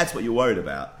if that's what you're worried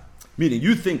about, meaning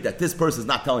you think that this person is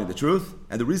not telling the truth,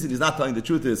 and the reason he's not telling the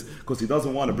truth is because he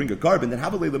doesn't want to bring a carbon, then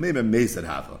have a leilamim and meis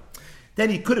hava. then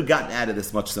he could have gotten out of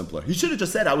this much simpler. He should have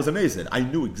just said, I was amazed. I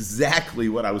knew exactly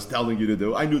what I was telling you to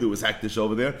do. I knew there was hektish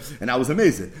over there, and I was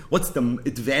amazed. What's the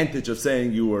advantage of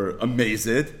saying you were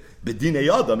amazed?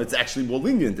 Bedinei Adam, it's actually more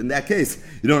lenient. In that case,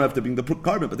 you don't have to bring the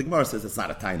carbon, but the Gemara says it's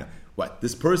not a taina. What?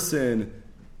 This person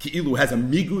Ki'ilu has a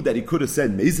migu that he could have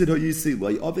said, Mezid ha'yisi,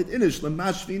 lo'yavid inish,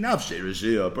 lemashvi nafshe,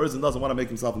 rishia. A person doesn't want to make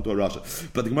himself into a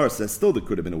Rasha. But the Gemara says, still there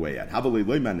could have been a way out. Havalei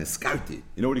loiman niskarti.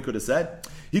 You know what he could have said?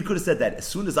 He could have said that as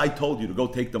soon as I told you to go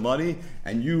take the money,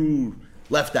 and you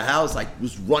left the house, I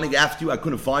was running after you, I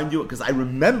couldn't find you, because I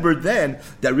remembered then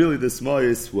that really this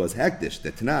Mois was hektish,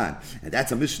 the Tanan. And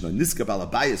that's a Mishnah. Niska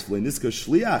balabayis, v'le niska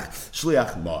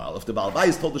shliach mal. If the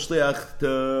balabayis told the shliach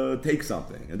to take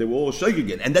something, and they were all shaking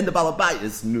again, and then the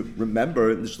balabayis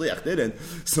remember, and the shliach didn't,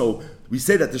 so we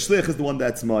say that the shliach is the one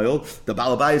that's moil, the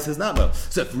balabayis is not moil.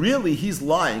 So if really he's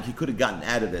lying, he could have gotten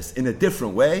out of this in a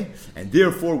different way, and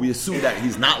therefore we assume that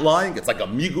he's not lying, it's like a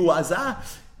migu azah.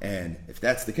 And if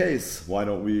that's the case, why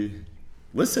don't we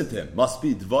listen to him? Must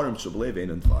be Dvarim Shabalev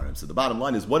Einan Dvarim. So the bottom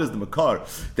line is, what is the makar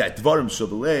that Dvarim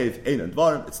Shabalev Einan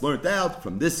Dvarim? It's learned out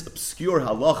from this obscure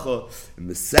halacha in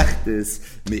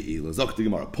Mesechtes Me'ila. Zok the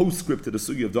Gemara, postscript to the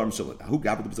sugi of Dvarim Shabalev. Who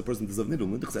gathered was a person to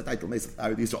Zavnidul, Lindach said, Eitel Mesech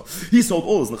Eretz Yisrael. He sold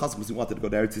all his nechassim because he wanted to go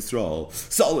to Eretz Yisrael.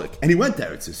 Solik, and he went to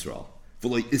Eretz Yisrael.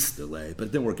 But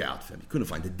it didn't work out for him. He couldn't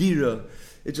find the dira.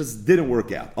 It just didn't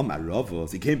work out. Oh my Rava,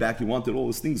 he came back, he wanted all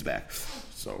his things back.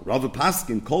 So Rava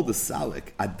Paskin called the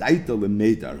Salik Adaita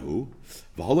lemeidarhu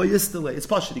v'holo yistale. It's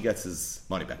pashut, he gets his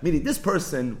money back. Meaning this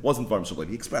person wasn't Dvarim Shabalev.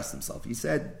 He expressed himself. He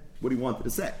said what he wanted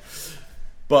to say,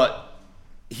 but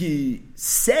he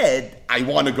said, "I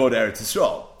want to go to Eretz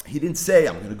Yisrael." He didn't say,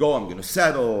 "I'm going to go. I'm going to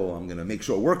settle. I'm going to make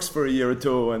sure it works for a year or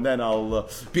two, and then I'll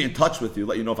be in touch with you,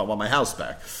 let you know if I want my house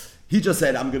back." He just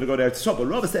said, I'm going to go to Eretz Yisrael. But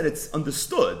Rava said it's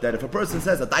understood that if a person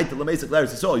says,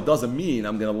 he doesn't mean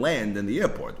I'm going to land in the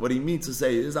airport. What he means to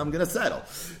say is, I'm going to settle.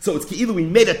 So it's either we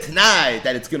made a tanai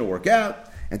that it's going to work out,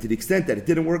 and to the extent that it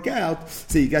didn't work out,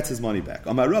 so he gets his money back.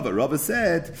 On my Rava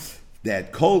said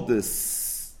that called this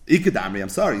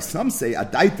Ikadamri, some say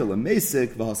Adaita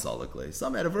lemesik v'hasalikle.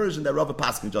 Some had a version that Rava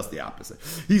Paskin just the opposite.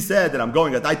 He said that I'm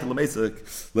going Adaita lemesik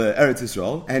Eretz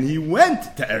Yisrael, and he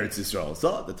went to Eretz Yisrael.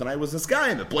 So the Tanai was a sky,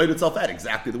 and it played itself out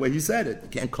exactly the way he said it. You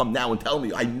can't come now and tell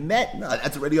me I met. No,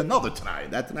 that's already another Tanai.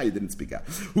 That Tanai didn't speak out.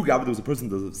 Who gave it? There was a person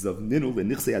that was Ninul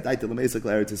and Nichse Adaita lemesik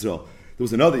Eretz Yisrael. There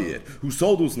was another yid who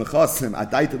sold his nechasim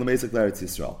Adaita lemesik Eretz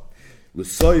Yisrael.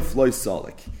 L'soif loy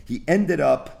salik. He ended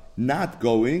up not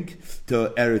going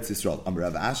to Eretz Yisrael.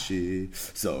 Rav Ashi.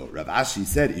 So Rav Ashi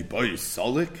said, Iboy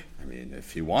Solik. I mean,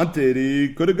 if he wanted,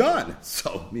 he could have gone.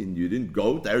 So, I mean, you didn't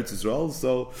go to Eretz Yisrael,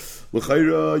 so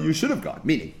l'chayra, you should have gone.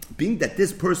 Meaning, being that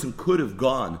this person could have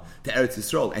gone to Eretz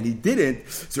Yisrael, and he didn't,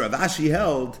 so Rav Ashi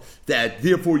held that,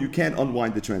 therefore, you can't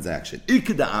unwind the transaction.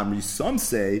 Ikeda Amri, some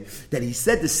say that he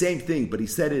said the same thing, but he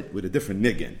said it with a different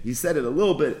niggin. He said it a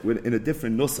little bit in a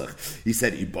different nusach. He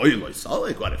said, Iboy loy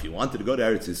salik. What, if he wanted to go to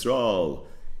Eretz Yisrael,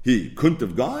 he couldn't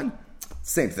have gone?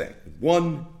 Same thing.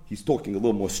 One, he's talking a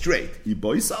little more straight. If you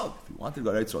wanted to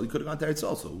go to Eretz Yisrael, you could have gone to Eretz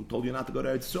Yisrael. So who told you not to go to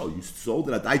Eretz Yisrael? You sold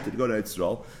it at Adaita to go to Eretz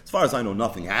Yisrael. As far as I know,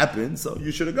 nothing happened, so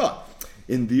you should have gone.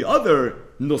 In the other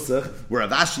nusach, where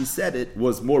Rav Ashi said it,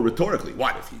 was more rhetorically.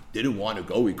 What, if he didn't want to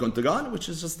go, he couldn't have gone? Which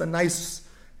is just a nice,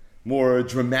 more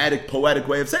dramatic, poetic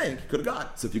way of saying he could have gone.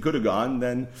 So if you could have gone,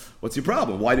 then what's your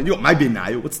problem? Why didn't you? My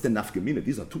benayu, what's the nafkamina?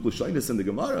 These are two lashonis in the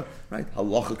Gemara, right?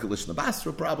 Halacha kalishna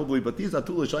basra probably, but these are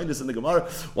two lashonis in the Gemara.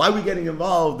 Why are we getting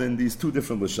involved in these two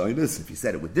different lashonis? If he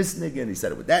said it with this niggin, he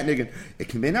said it with that niggin. It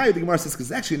can benayu, the Gemara says,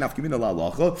 because it's actually nafkamina la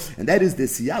halacha, and that is the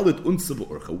siyalit unsabu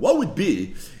urcha. What would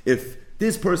be if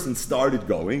this person started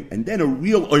going, and then a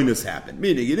real oinus happened?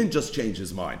 Meaning, he didn't just change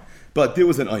his mind, but there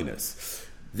was an oinus.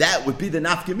 That would be the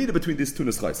nafkamina between these two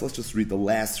neschais. Let's just read the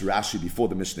last Rashi before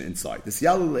the Mishnah inside. This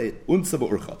Yalile Unsaba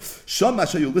Urcha. Sham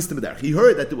Mashayu listim there. He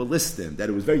heard that there were listim, that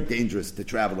it was very dangerous to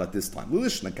travel at this time.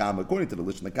 According to the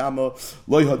Lishnakama,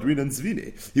 Loy Hadrinan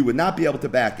Zvini. He would not be able to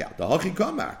back out. The Hachi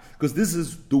Kamar. Because this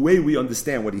is the way we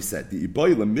understand what he said. The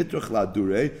Iboyla Mitrach La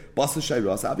Dure, Basa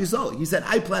Shayras Abizol. He said,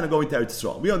 I plan on going to Eretz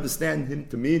Yisrael. We understand him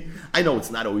to mean, I know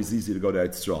it's not always easy to go to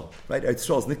Eretz Yisrael. Right? Eretz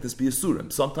Yisrael is Niktas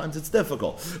B'Yasurim. Sometimes it's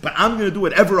difficult. But I'm going to do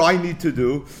whatever I need to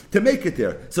do to make it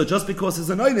there. So just because it's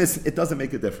an oinus, it doesn't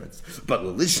make a difference. But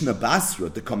Lishna Basra,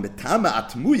 the Kometama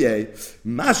Atmuye,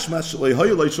 Mashmash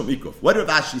Loyhoy. What did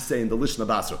Rav Ashi say in the Lishna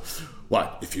Basra?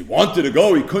 What? If he wanted to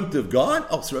go, he couldn't have gone?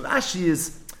 Oh, so Rav Ashi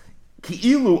is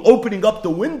Ki'ilu opening up the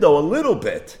window a little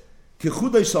bit.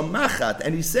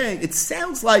 And he's saying, it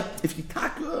sounds like if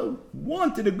Yitaka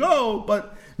wanted to go,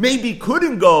 but maybe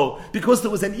couldn't go because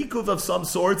there was an ikuv of some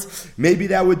sorts, maybe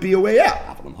that would be a way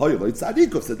out.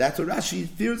 So that's what Rashi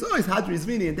fears. Oh, it's Hadri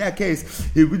Zvini. In that case,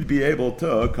 he would be able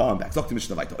to come back.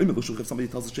 If somebody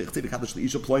tells us, go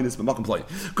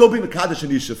be Mekadosh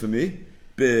and Isha for me.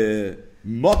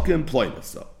 B'mokim ploinus.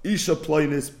 So, Isha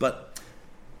ploinus, but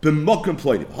b'mokim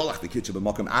ploinus. Holach the kitchen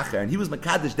b'mokim acher. And he was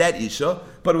Mekadosh that Isha,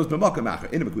 but it was b'mokim acher.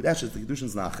 In a Mekudesh, the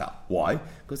Kiddushin's nachal. Why?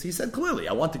 Because he said clearly,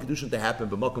 I want the Kiddushin to happen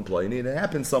b'mokim ploinus, and it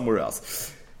happens somewhere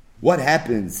else. What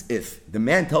happens if the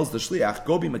man tells the Shliach,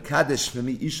 go be Mekadosh for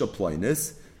me Isha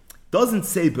ploinus, doesn't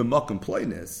say b'mokim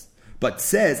ploinus, but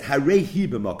says, harehi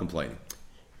b'mokim ploinus.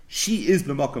 She is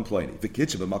b'makom ploini,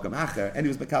 v'kitcha b'makom acher, and he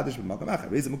was mekadosh b'makom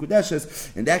acher. Reza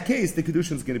mekudeshes. In that case, the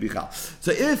kedushin is going to be chal.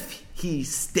 So if he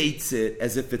states it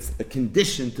as if it's a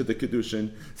condition to the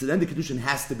kedushin, so then the kedushin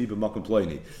has to be b'makom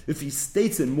ploini. If he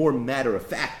states it more matter of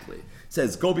factly,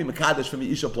 says, go be mekadosh for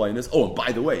me isha ploinis. Oh, and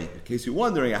by the way, in case you're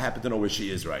wondering, I happen to know where she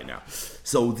is right now.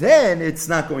 So then it's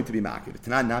not going to be makir.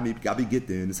 Tanan nami gabi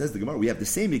gittin. It says the Gemara, we have the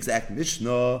same exact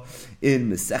Mishnah in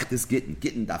Mesechtes Gittin.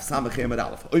 Gittin daf samachem ad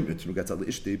aleph.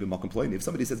 If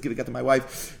somebody says, give a get to my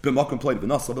wife, b'makom ploini,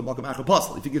 b'nosel, b'makom acher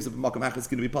pasal. If he gives it b'makom acher, it's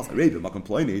going to be pasal. Rei b'makom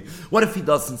ploini. What if he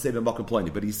doesn't say b'makom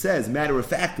ploini, but he says, matter of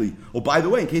factly, oh, by the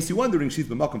way, in case you're wondering, she's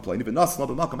b'makom ploini, b'nosel,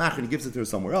 b'makom acher, and he gives it to her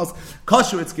somewhere else,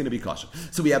 kosher, it's going to be kosher.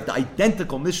 So we have the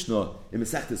identical Mishnah in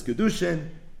Mesechtes Kiddushin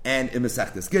and in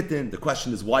Mesechtes Gittin. The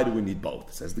question is, why do we need both?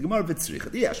 It says the Gemara,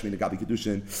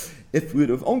 if we would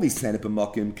have only said it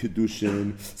b'makom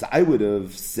Kiddushin, so I would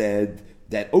have said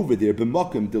that over there,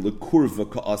 b'makom de l'kurva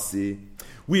ka'asi,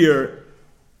 where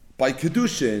by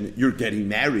Kiddushin you're getting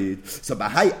married. So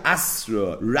b'hai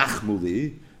asra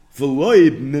rachmuli,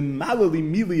 v'loib mimalali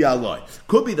mili aloi.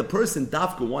 Could be the person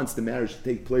dafka wants the marriage to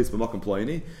take place b'makom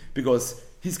ploini because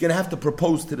he's going to have to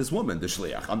propose to this woman, the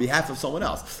shliach, on behalf of someone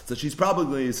else. So she's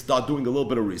probably start doing a little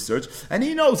bit of research, and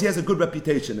he knows he has a good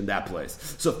reputation in that place.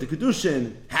 So if the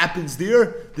Kiddushin happens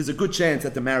there, there's a good chance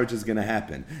that the marriage is going to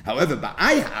happen. However,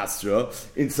 ba'ai hasra,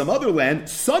 in some other land,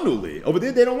 sanuli, over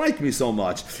there they don't like me so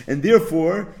much, and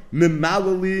therefore,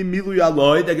 mimalali milu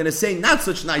aloi, they're going to say not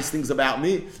such nice things about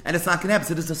me, and it's not going to happen.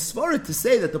 So there's a svara to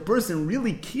say that the person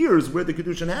really cares where the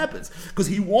Kiddushin happens, because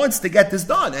he wants to get this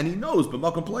done, and he knows, but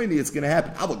makom pleni, it's going to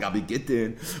happen.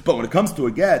 But when it comes to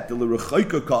a get, the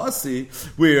l'rechaika kasi,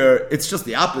 where it's just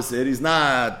the opposite, he's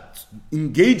not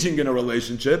engaging in a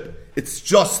relationship, it's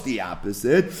just the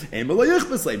opposite, and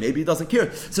maybe he doesn't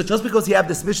care. So just because you have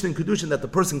this Mishnah in Kiddushin that the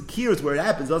person cares where it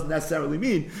happens doesn't necessarily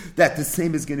mean that the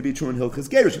same is going to be true in Hilchas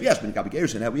Gerushin. Yes,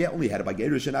 we only had it by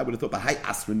Gerushin, I would have thought, by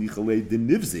Asra Nichalei the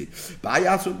Nivzi. By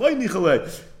Asra Loi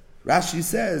Nichalei. Rashi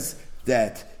says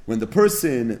that when the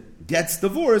person gets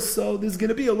divorced, so there's going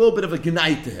to be a little bit of a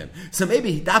gnai to him. So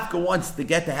maybe he dafka wants the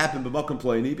get to happen b'makom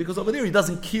ploini because over there he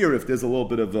doesn't care if there's a little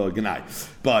bit of a gnai.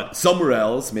 But somewhere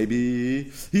else,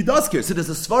 maybe he does care. So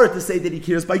there's a svara to say that he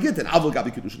cares by gittin. Maybe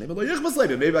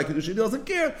by Kiddushin he doesn't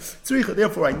care.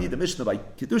 Therefore, I need the Mishnah by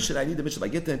Kiddushin, I need the Mishnah by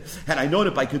gittin. Had I known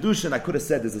it by Kiddushin, I could have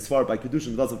said there's a svara by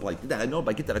Kiddushin, it doesn't apply to that. I know it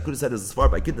by gittin, I could have said there's a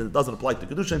svara by gittin, it doesn't apply to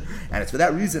Kiddushin. And it's for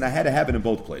that reason I had to have it in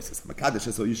both places.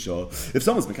 If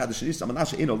someone's Mekadosh Isha,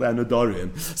 Manashe ain't allowed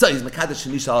Nadarim. So he's Mekadosh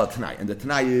Nisha Tanai. And the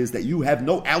Tanai is that you have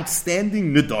no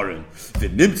outstanding Nadarim. The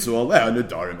Nimtzu allowed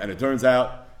Nadarim. And it turns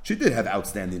out she did have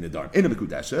outstanding Nadarim. In a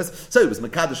Mekudeshes. So it was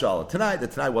Mekadosh Allah Tanai. The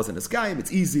Tanai wasn't a Skayim.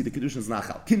 It's easy. The Kiddushin is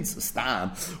Nachal. Kins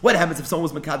Stam. What happens if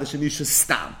someone was Mekadosh Nisha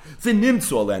Stam? The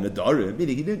Nimtzu allowed Nadarim.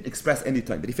 Meaning he didn't express any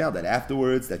time. But he found that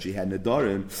afterwards that she had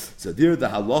Nadarim. So there the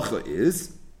halacha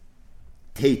is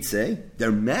Teitze.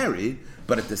 They're married.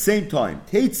 But at the same time,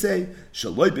 Teitze,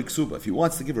 Shaloi Biksuba. If he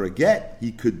wants to give her a get,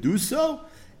 he could do so,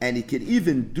 and he could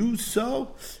even do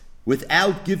so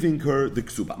without giving her the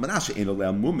ksuba. Manashe ain't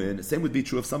allowed mumin. The same would be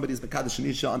true if somebody is mekadosh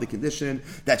nisha on the condition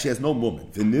that she has no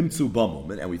mumin. V'nimtzu ba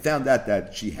mumin, and we found out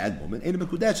that she had mumin. Ain't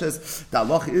mekudeshes. The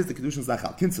halacha is the kedushin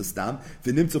zachal kinsa stam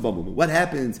v'nimtzu ba mumin. What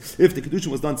happens if the kedushin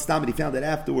was done stam and he found out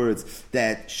afterwards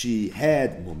that she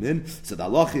had mumin? So the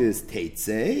halacha is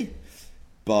teitze.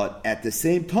 But at the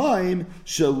same time,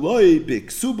 shaloi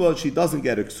b'ksuba, she doesn't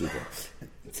get a ksuba.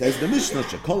 It says the Mishnah,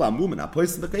 shekol ha'mumin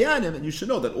ha'poislim v'kayanim, and you should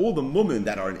know that all the mumin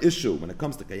that are an issue when it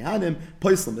comes to kayanim,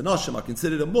 poislim v'nashim, are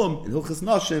considered a mum in Hilchas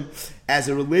Nashim as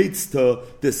it relates to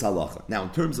this halacha. Now, in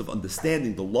terms of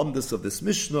understanding the lumdus of this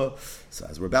Mishnah, so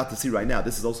as we're about to see right now,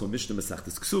 this is also a Mishnah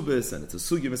Mesechtes Ksubis, and it's a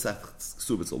Sugya Mesechtes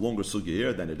Ksubis. It's a longer Sugya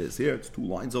here than it is here. It's 2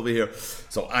 lines over here.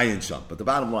 So ayin sham. But the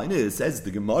bottom line is, says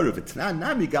the Gemara, V'tnan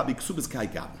nami gabi Ksubis kai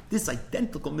gabi. This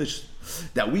identical Mishnah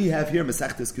that we have here,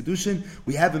 Mesechtes Kiddushin,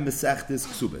 we have in Mesechtes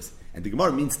Ksubis. And the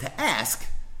Gemara means to ask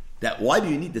that why do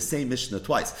you need the same Mishnah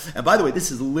twice? And by the way,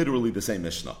 this is literally the same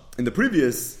Mishnah. In the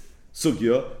previous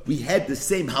sugya, we had the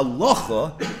same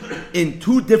halacha in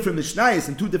two different mishnayos,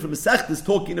 in two different mesechtas,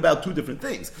 talking about two different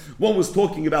things. One was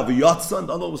talking about v'yatza, and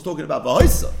the other one was talking about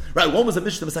v'hoisa. Right? One was a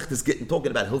mishnah mesechtas getting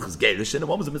talking about hilchas gerushin, and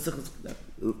one was a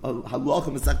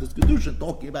halacha mesechtas kedushin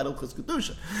talking about hilchas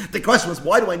kedushin. The question was,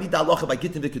 why do I need the halacha by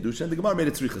getting the kedushin? The Gemara made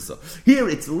it tzrichasa. Here,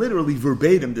 it's literally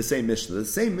verbatim the same mishnah. The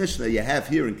same mishnah you have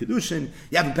here in kedushin,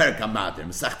 you have in Perek Hamad there,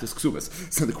 mesechtas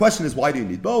ksubas. So the question is, why do you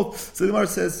need both? So the Gemara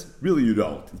says, really, you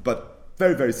don't. But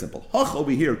very, very simple. Hach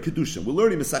over here, Kiddushin. We're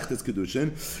learning Masechtas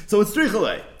Kiddushin. So it's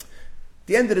Trichalei. At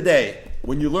the end of the day,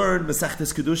 when you learn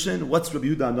Masechtas Kiddushin, what's Rabbi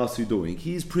Yehuda Nasi doing?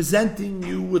 He's presenting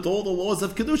you with all the laws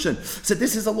of Kiddushin. So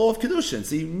this is a law of Kiddushin.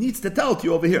 So he needs to tell it to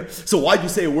you over here. So why do you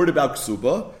say a word about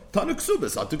Ksuba? Tana Ksuba,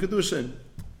 Satu Kiddushin.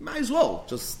 Might as well.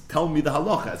 Just tell me the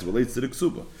halacha as it relates to the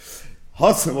Ksuba.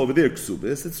 Hasam over there,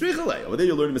 Ksubis, it's Richalei. Over there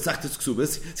you're learning Masechtas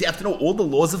Ksubis, so you have to know all the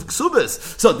laws of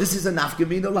Ksubis. So this is a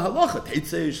nafkamina lahalacha.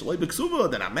 Teitzei shalei b'ksuba,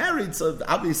 then I'm married, so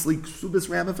obviously Ksubis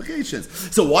ramifications.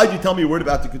 So why did you tell me a word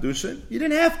about the Kedushin? You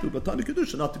didn't have to, but Tana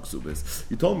Kedushin, not the Ksubis.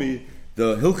 You told me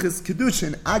the Hilchis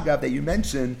Kedushin, Agav, that you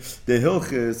mentioned, the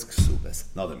Hilchis Ksubis.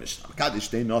 Another Mishnah.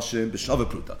 Mekadesh te noshim b'shava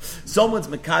pruta. Someone's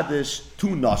Mekadesh two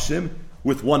noshim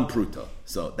with one pruta.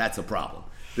 So that's a problem.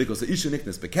 Because the Isha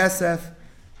Niknas Bekesef,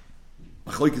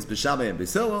 Machlokes b'Shamai and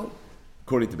Beis Hillel,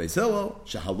 according to Beis Hillel,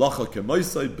 shehalacha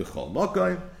kemoisai b'chol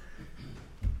makai.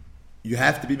 You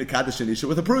have to be mekadesh an isha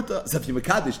with a pruta. So if you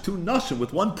mekadesh two nashim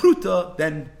with one pruta,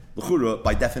 then l'chura,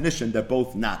 by definition, they're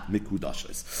both not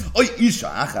mikudashes. Oy isha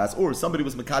achas, or somebody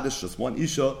was mekadesh just one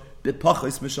isha,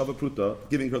 b'pachos mishava pruta,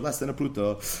 giving her less than a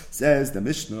pruta. Says the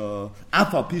Mishnah,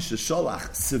 afal pisha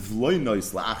sholach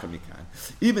sivloinois la'achar mikan.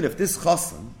 Even if this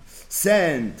chassan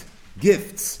send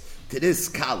gifts to this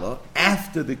kala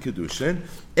after the Kiddushin,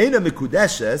 Eina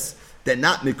Mikudeshes, they're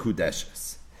not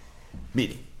Mikudeshes.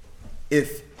 Meaning,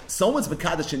 if someone's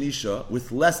Mekadesh an Isha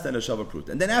with less than a Shava Prut,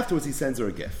 and then afterwards he sends her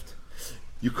a gift,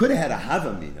 you could have had a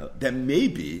Havamina that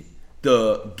maybe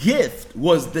the gift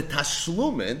was the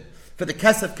Tashlumin for the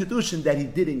Kesef Kiddushin that he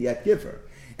didn't yet give her.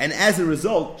 And as a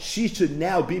result, she should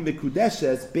now be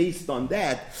Mikudeshes based on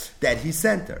that he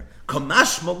sent her.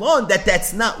 Kamash Malon,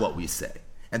 that's not what we say.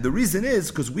 And the reason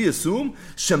is because we assume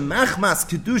shemachmas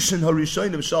kedushin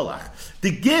harishonim shalach.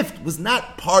 The gift was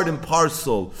not part and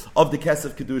parcel of the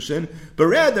kesef kedushin, but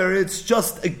rather it's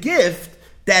just a gift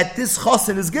that this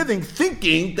chosin is giving,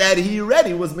 thinking that he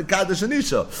already was mekadosh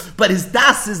anisha. But his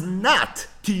das is not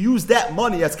to use that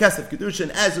money as kesef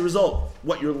kedushin. As a result,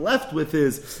 what you're left with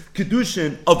is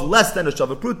kedushin of less than a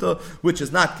shava pruta, which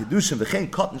is not kedushin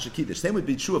v'chein katan shekidish. Same would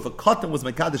be true if a katan was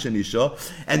mekadosh anisha,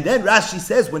 and then Rashi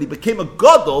says when he became a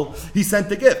gadol, he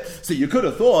sent a gift. So you could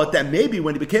have thought that maybe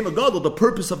when he became a gadol, the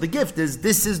purpose of the gift is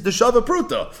this is the shava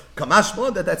pruta.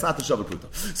 Kamashma, that's not the shava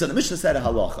pruta. So the Mishnah said a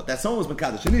halacha that someone was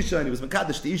mekadosh anisha and he was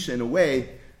mekadosh to isha in a way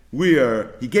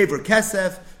where he gave her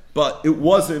kesef, but it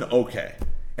wasn't okay.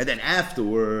 And then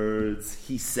afterwards,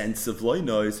 he sent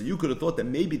Savloinos. So you could have thought that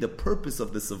maybe the purpose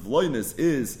of the Savloinos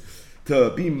is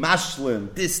to be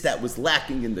mashlim, this that was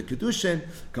lacking in the Kiddushin.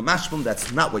 Kamashlim,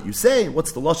 that's not what you say.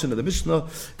 What's the lashon of the Mishnah?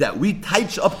 That we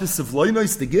touch up the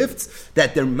Savloinos, the gifts,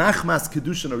 that they're machmas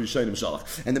Kiddushin or Yishayim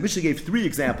Shalach. And the Mishnah gave three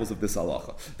examples of this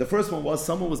halacha. The first one was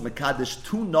someone was Mekadesh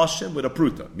two nashim with a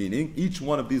pruta, meaning each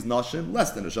one of these nashim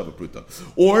less than a shava pruta.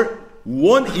 Or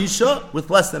one isha with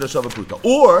less than a shava pruta.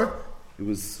 Or it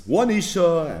was one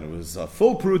isha and it was a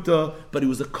full pruta, but it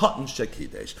was a cotton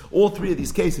shekidesh. All three of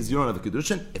these cases, you don't have a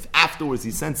kedushin. If afterwards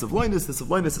he sends savloinus, the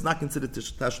savloinus is not considered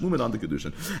tashlumin on the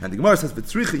kedushin. And the Gemara says,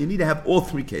 "V'tzricha, you need to have all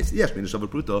three cases." Yes, mean a shavar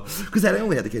pruta, because had I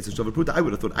only had the case of shavar pruta, I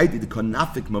would have thought I did the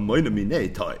konafik mamoina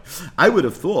minei toy. I would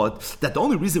have thought that the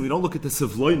only reason we don't look at the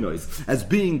savloinus as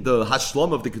being the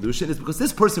hashlam of the kedushin is because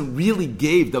this person really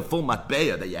gave the full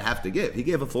matbeya that you have to give. He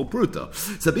gave a full pruta.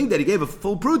 So being that he gave a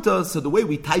full pruta, so the way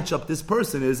we touch up this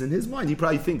person is, in his mind, he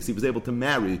probably thinks he was able to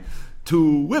marry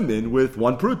two women with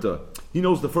one pruta. He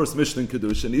knows the first Mishnah in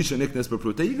Kiddushin, Isha Niknes per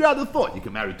pruta. He rather thought you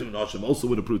can marry two Nashim also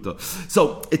with a pruta.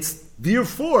 So it's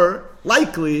therefore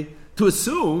likely to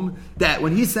assume that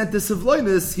when he sent the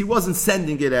Savloinus, he wasn't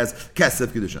sending it as Kesef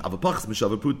Kiddushin. Avapachs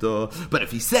Mishava Pruta. But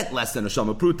if he sent less than a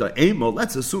Shama Pruta, Emo,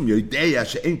 let's assume Yodeya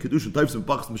She'en Kiddushin types of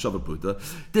Pachs Mishava Pruta.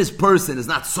 This person is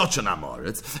not such an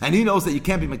Amoritz, and he knows that you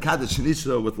can't be Mekadesh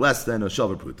Shanisha with less than a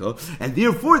Shava Pruta, and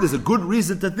therefore there's a good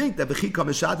reason to think that V'chi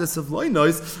Kameshada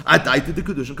Savloinus adaited the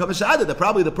Kiddushin Kameshada, that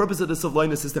probably the purpose of the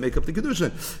Savloinus is to make up the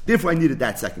Kiddushin. Therefore I needed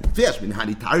that second. Fish, I mean,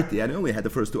 Hani Tarti, I only had the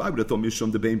first two. I would have thought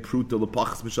Mishum the Bain Pruta,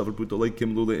 Lepachs Mishava Pruta,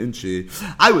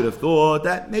 I would have thought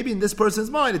that maybe in this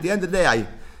person's mind, at the end of the day, I'm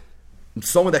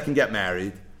someone that can get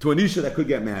married, to an isha that could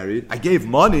get married, I gave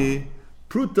money,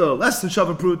 pruta, less than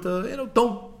shava pruta,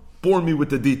 don't bore me with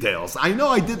the details. I know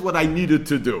I did what I needed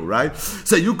to do, right?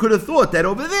 So you could have thought that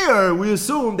over there, we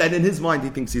assume that in his mind he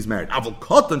thinks he's married. But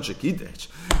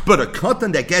a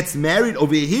katan that gets married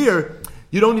over here,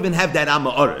 you don't even have that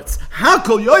Amma Aretz.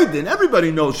 Hakol Yoidin,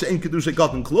 everybody knows She'en Kedusha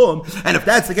Katan Klum, and if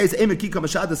that's the case, Emek Kika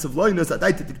Mashada Savloinus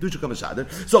Adaita Kedusha Kamashada.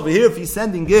 So over here, if he's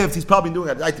sending gifts, he's probably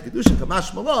doing Adaita Kedusha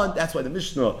Kamash Malan. That's why the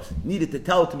Mishnah needed to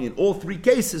tell it to me in all three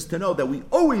cases to know that we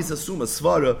always assume a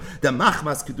svara that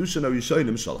Machmas Kedusha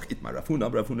Narishoinim Shalach Itmar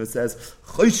Rafuna says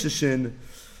Chosheshin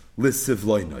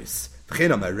Lisivloinos.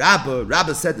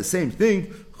 Rabba said the same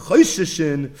thing.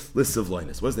 Chosheshin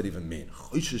l'sivloinus. What does that even mean?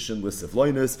 Chosheshin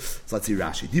l'sivloinus. So let's see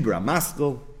Rashi. Dibra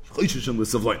maskel. Chosheshin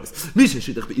l'sivloinus. Misha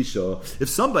shidduch be'isha. If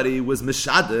somebody was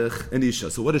mishadach an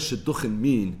isha, so what does shidduchin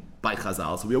mean by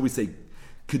Chazal? So we always say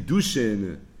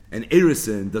Kiddushin and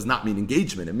Erisin does not mean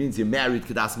engagement. It means you're married,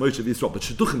 Kedas Moshe Yisrael, but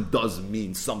Shidduchim does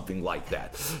mean something like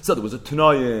that. So there was a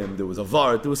Tanayim, there was a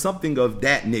Vart, there was something of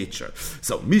that nature.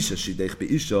 So Misha Shidech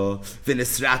Be'isha,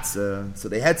 V'nesratza, so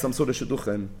they had some sort of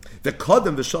Shidduchim.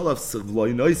 V'kodem v'shalav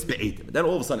S'vloinois Be'edim. And then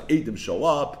all of a sudden Edim show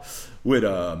up with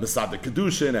a Masada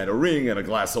Kiddushin and a ring and a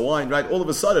glass of wine, right? All of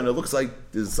a sudden it looks like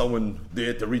there's someone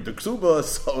there to read the Ksuba,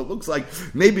 so it looks like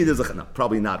maybe there's a... No,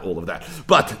 probably not all of that.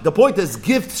 But the point is,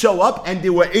 gifts show up and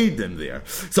there were Eidim there.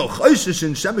 So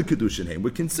Chosheshin Shema Kiddushin,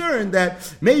 we're concerned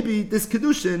that maybe this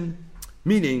Kiddushin,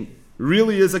 meaning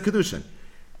really is a Kiddushin.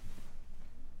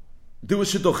 There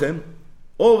was Shidduchim,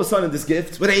 all of a sudden this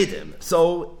gift with Eidim.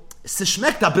 So se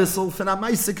schmeckt a bissel von a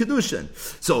meise Kiddushin.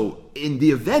 So, in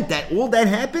the event that all that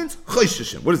happens,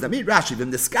 chosheshin. What does that mean? Rashi, v'im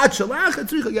deskat shalach,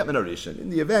 tzricha get menarishin. In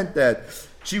the event that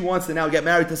she wants to now get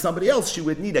married to somebody else, she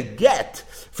would need a get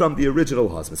from the original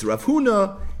husband. So Rav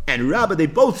Huna and Rabba, they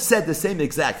both said the same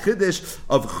exact chiddush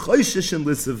of chosheshin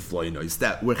l'sivloinos,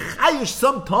 that we're chayish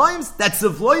sometimes that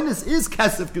sivloinos is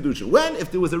kesef kedusha. When?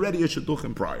 If there was already a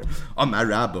shidduchim prior. Amar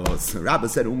Rabba said,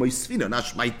 u'moisfina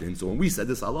nashmaitin. So when we said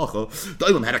this halacha,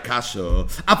 doilam had a kasha,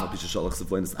 afal pisha shalach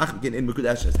sivloinos, achim in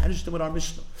mekudeshes. How does it do with our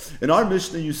Mishnah? In our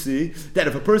Mishnah, you see that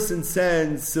if a person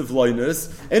sends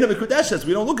sivloinos, in a mekudeshes,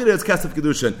 we don't look at it as kesef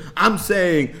kedushin. I'm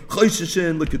saying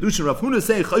chosheshin l'kedushin. Rav Huna is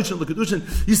saying chosheshin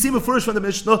l'kedushin. You see me first from the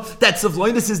Mishnah that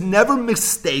Savloinus is never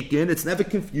mistaken, it's never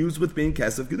confused with being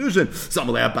Kesef Kiddushin. So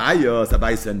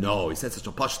Abaye said, no, he said such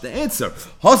a posh to answer.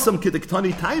 Hosam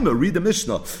Kediktani Timer, read the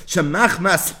Mishnah.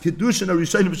 Shemachmas Kiddushin or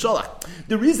Rishayim B'Shalach.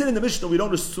 The reason in the Mishnah we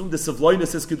don't assume that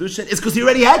Savloinus is Kiddushin is because he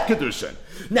already had Kiddushin.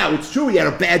 Now, it's true he had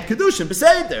a bad Kiddushin,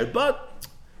 but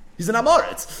he's an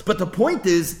Amoritz. But the point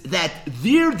is that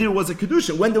there was a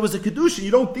Kiddushin. When there was a Kiddushin,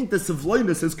 you don't think that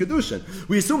Savloinus is Kiddushin.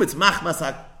 We assume it's Machmas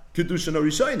Kiddushin or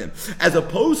Rishonim, as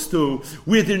opposed to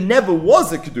where there never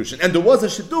was a Kiddushin and there was a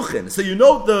Shidduchin. So you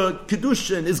know the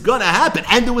Kiddushin is going to happen,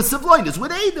 and there was Savloinus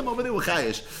with Eidim over there with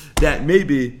Chayish, that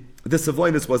maybe the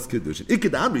Savloinus was Kiddushin.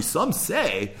 Ikadamri, some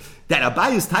say that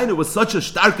Abaye's Taina was such a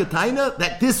starka Taina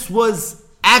that this was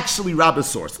actually Rabba's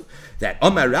source. That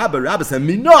Omar Rabba said,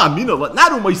 Mino, not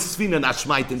Umoisfina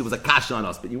Nashmaitin, there was a kasha on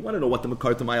us. But you want to know what the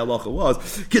Makar to my halacha was.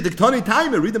 Kediktani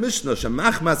time, read the Mishnah,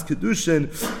 Shemachmas Kiddushin,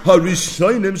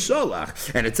 Harishoinim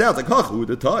Sholach. And it sounds like,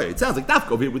 it sounds like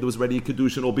Dafka over here where there was already a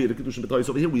Kiddushin, albeit a Kiddushin B'toyis.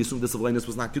 Over here we assume the Savloinus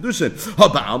was not Kiddushin.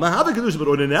 Haba'alma have a Kiddushin, but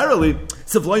ordinarily,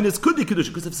 Savloinus could be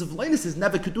Kiddushin. Because if Savloinus is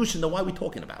never Kiddushin, then why are we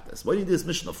talking about this? What do you need this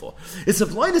Mishnah for? If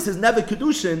Savloinus is never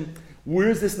Kiddushin, where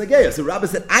is this Nageya? So Rabbi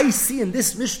said, I see in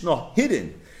this Mishnah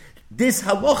hidden this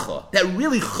halacha that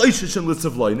really chosheshin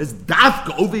l'savloin is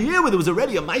dafka over here where there was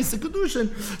already a ma'isa kedushin.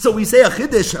 So we say a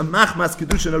chiddush a machmas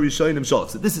kedushin arishonim shalach.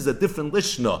 So this is a different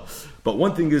lishna, but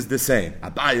one thing is the same.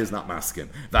 Abaye is not maskim.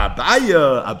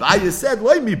 Abaye said,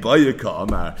 "Why mi baya ka?"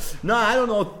 No, I don't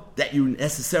know that you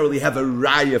necessarily have a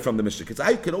raya from the Mishnah, because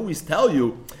I could always tell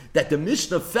you that the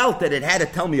Mishnah felt that it had to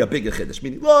tell me a bigger chiddush,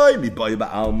 meaning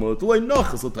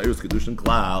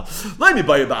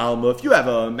if you have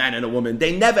a man and a woman,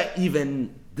 they never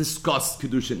even discussed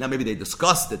Kiddushin. Now maybe they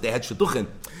discussed it, they had Shidduchin,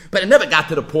 but it never got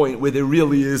to the point where there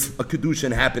really is a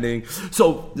Kiddushin happening.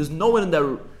 So there's no one in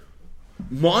their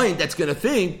mind that's going to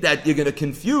think that you're going to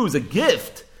confuse a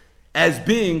gift as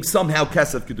being somehow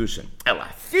Kesef Kiddushin.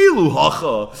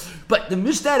 But the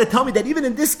Mishnah had to tell me that even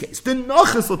in this case, the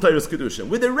Nachas L'Tayros Kiddushin,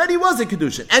 where there already was a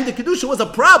Kiddushin, and the Kiddushin was a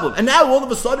problem, and now all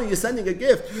of a sudden you're sending a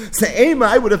gift. So Ema,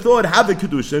 I would have thought, have a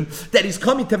Kiddushin, that he's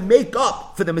coming to make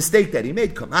up for the mistake that he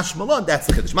made. Kamash Malon, that's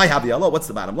the Kiddush. My Havi Allah, what's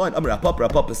the bottom line? Amr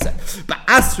Apapa said. But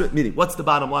Asrit, meaning, what's the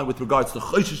bottom line with regards to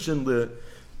Chosheshin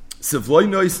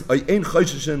Sivloinos, or ein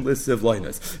chosheshin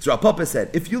l'sivloinos. So Rav Papa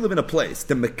said, if you live in a place,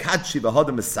 the mekadshi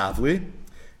v'hadam esavli,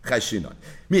 chashinon.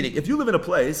 Meaning, if you live in a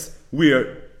place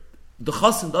where the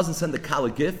chassan doesn't send the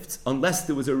kala gifts unless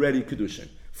there was already Kiddushin.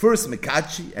 First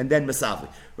Mekachi and then Mesavli.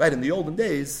 Right, in the olden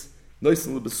days, so there was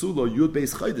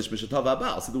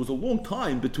a long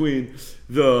time between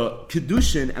the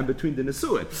Kiddushin and between the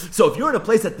Nesuin. So if you're in a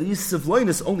place that these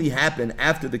Sivloinus only happen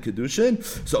after the Kiddushin,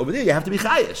 so over there you have to be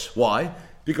Chayish. Why?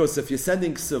 Because if you're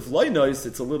sending Sivloinus,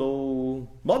 it's a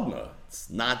little Magna.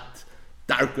 It's not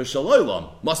Darka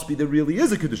Shaloilam. Must be there really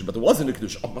is a Kiddushin, but there wasn't a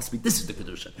Kiddushin. Oh, must be this is the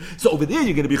Kiddushin. So over there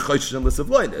you're going to be Chayish and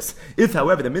Sivloinus. If,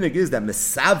 however, the minig is that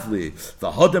Mesavli,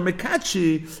 the Hadar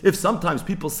Mekachi, if sometimes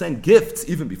people send gifts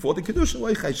even before the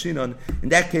Kiddushin, in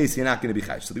that case you're not going to be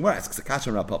Chayish. So the Gemara asks,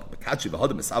 Mekachi, the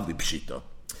Hadar Mesavli Pshita.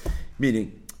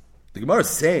 Meaning, the Gemara is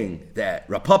saying that,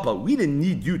 Rapapa, we didn't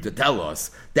need you to tell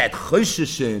us that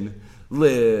Chayshishin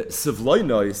le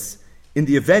Sivloinos in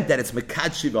the event that it's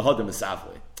Mekachi v'Hadar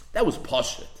Mesavli. That was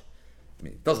Pashit. I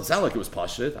mean, it doesn't sound like it was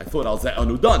Pashit. I thought I was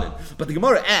Anudanin. But the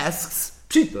Gemara asks,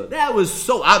 Pshita, that was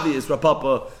so obvious,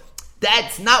 Rapapa.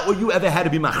 That's not what you ever had to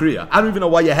be Machriya. I don't even know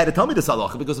why you had to tell me this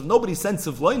halacha, because if nobody sends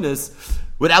Sivloinus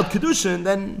without Kiddushin,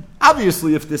 then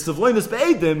obviously if there's Sivloinus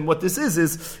be'edim, what this is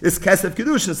Kesef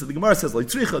Kiddushin. So the Gemara says, like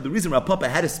Tzricha, the reason Rapapa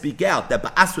had to speak out that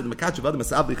Ba'asra the Mekachi v'Hadar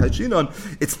Mesavli Chayshinon,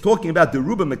 it's talking about the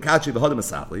Ruba Mekachi v'Hadar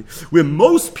Mesavli, where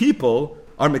most people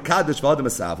are Mekadosh v'Hadar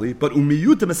Mesavli, but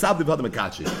Umiyuta Mesavli v'Hadar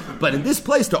Mekachi. But in this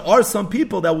place, there are some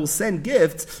people that will send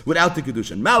gifts without the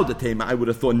Kiddushin. Ma'udatema, I would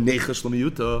have thought Nechash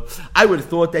l'miyuta. I would have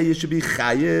thought that you should be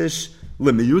Chayish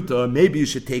l'miyuta. Maybe you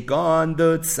should take on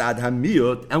the Tzad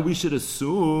HaMiyut, and we should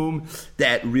assume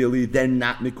that really they're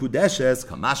not Mikudeshes.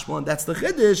 Kamashmon, that's the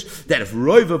Chiddush, that if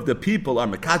Roiv of the people are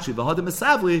Mekachi v'Hadar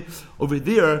Mesavli, over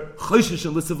there, Chayshish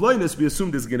and L'Sivloinus, we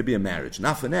assume there's going to be a marriage.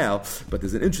 Not for now, but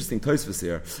there's an interesting Tosfos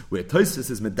here, where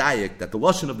Tosfos is medayik that the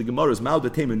lashon of the Gemara is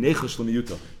Ma'udatema Nechash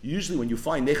l'miyuta. Usually when you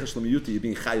find Nechash l'miyuta, you're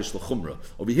being Chayish l'chumra.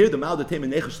 Over here, the Ma'udatema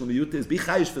Nechash l'miyuta is be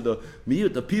Chayish for the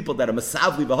miyut, the people that are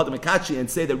Mesavli v'Hadar Mekachi, and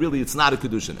say that really it's not a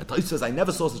Kiddushin. And Tosfos says, I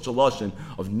never saw such a lashon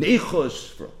of Nechash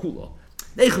for a kula.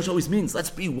 Nechash always means, let's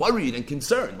be worried and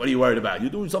concerned. What are you worried about? You're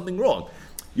doing something wrong.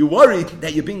 You're worried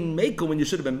that you're being Mekel when you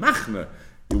should have been Machmer.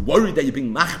 You're worried that you're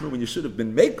being Machmer when you should have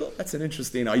been Mekel. That's an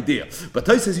interesting idea. But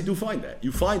Tais says you do find that.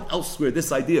 You find elsewhere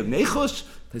this idea of Nechash.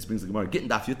 Tais brings the Gemara, getting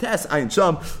daf yotes, ayin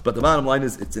sham. But the bottom line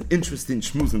is, it's an interesting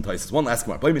shmuz in Tais. One last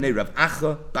Gemara. By minei Rav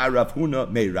Acha, bar Rav Huna,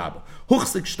 mei Rabba.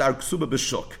 Huchsik shtar ksuba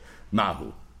b'shuk.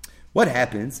 Mahu. What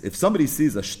happens if somebody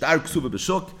sees a shtar ksuba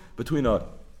b'shuk between a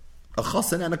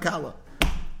chasen and a kala?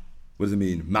 What does it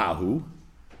mean? Mahu,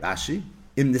 Rashi.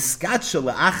 In the skatsha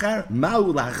la'achar,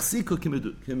 ma'u la'achsiku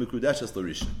kimikudeshas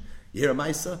l'rishon. You hear a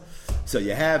maisa? So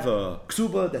you have a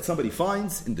ksuba that somebody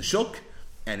finds in the shuk,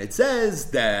 and it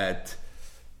says that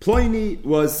Ploini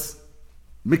was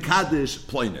mikadish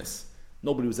ploinus.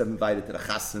 Nobody was ever invited to the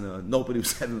chasana. Nobody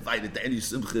was ever invited to any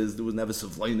simchas. There was never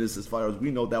sivloinus, as far as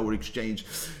we know, that were exchanged.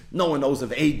 No one knows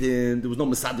of Aiden. There was no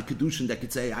Masada Kiddushin that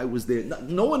could say, I was there.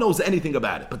 No one knows anything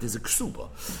about it. But there's a ksuba.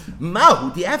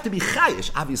 Mahu, do you have to be chayish?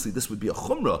 Obviously, this would be a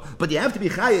chumrah. But you have to be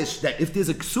chayish that if there's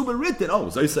a ksuba written,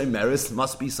 Zoysay Meris,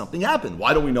 must be something happened.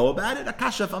 Why don't we know about it?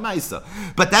 Akasha famaisa.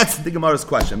 But that's the Gemara's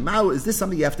question. Mahu, is this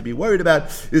something you have to be worried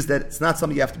about? Is that it's not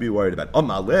something you have to be worried about?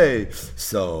 Amalei.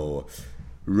 So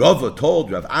Rava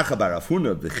told Rav Acha bar Rav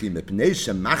Huna v'chi mepnei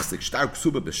shemachzik shtar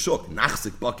ksuba b'shuk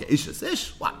nachzik b'ke ishes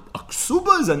ish. What? A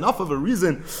ksuba is enough of a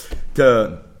reason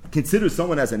to consider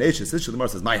someone as an ishes ish. The Gemara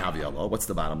says, "My havi Allah." What's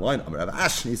the bottom line? Rav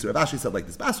Ashi. So Rav Ashi said like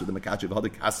this: "Basur the mekachi v'hadar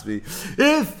kasvi."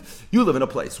 If you live in a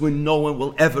place where no one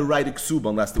will ever write a ksuba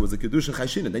unless there was a Kiddushin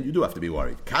chayshinon, then you do have to be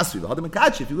worried. Kasvi v'hadar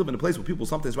mekachi. If you live in a place where people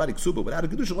sometimes write a ksuba without a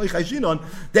Kiddushin loy chayshinon,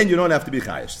 then you don't have to be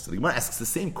chayish. So the Gemara asks the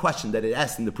same question that it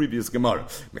asked in the previous Gemara.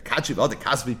 Mekachi v'hadar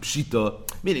kasvi pshita.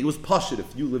 Meaning it was pashut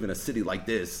if you live in a city like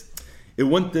this. It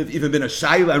wouldn't have even been a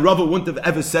shayla, and Rava wouldn't have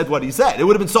ever said what he said. It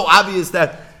would have been so obvious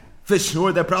that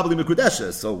Fishnur, they're probably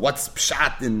Mekudeshes. So what's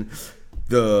pshat in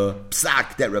the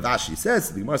psak that Rav Ashi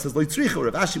says? The Gemara says, Lo Yitzricha,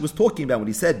 Rav Ashi was talking about when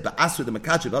he said, Ba'asr the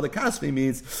Mekachi v'hadar kasvi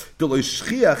means, the Lo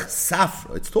Yishchiach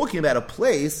Safra. It's talking about a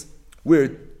place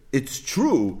where it's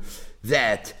true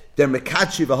that they're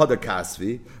Mekachi v'hadar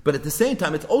kasvi, but at the same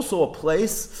time, it's also a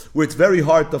place where it's very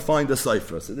hard to find a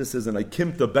cipher. So this is an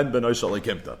Aikimta ben Benoishal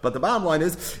Aikimta. But the bottom line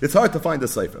is, it's hard to find a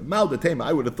cipher. Mal Tema,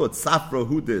 I would have thought Safra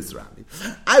who this Rami.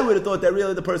 I would have thought that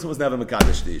really the person was never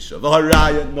Mekadesh Tisha.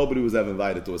 V'haraya, nobody was ever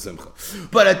invited to a simcha.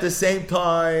 But at the same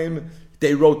time,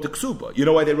 they wrote the ksuba. You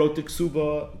know why they wrote the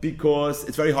ksuba? Because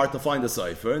it's very hard to find a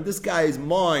cipher. And this guy's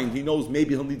mind, he knows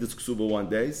maybe he'll need this ksuba one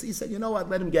day. So he said, you know what,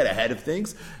 let him get ahead of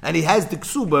things. And he has the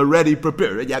ksuba already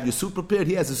prepared. You have your suit prepared,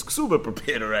 he has his ksuba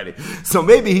prepared already. So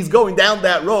maybe he's going down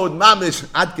that road, mamish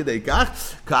ad kedei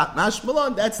kach, kat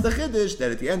mashmalon. That's the chiddush,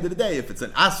 that at the end of the day, if it's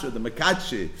an asra, the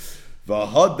mekachi,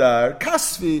 V'hodar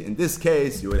kasvi. In this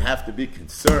case, you would have to be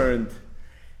concerned.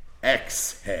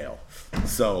 Exhale.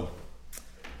 So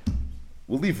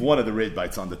we'll leave one of the raid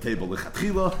bites on the table,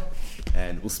 lichatchila,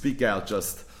 and we'll speak out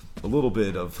just a little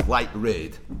bit of light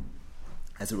raid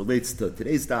as it relates to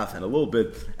today's daf and a little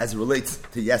bit as it relates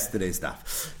to yesterday's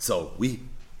daf. So we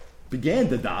began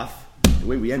the daf the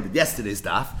way we ended yesterday's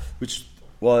daf, which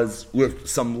was with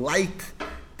some light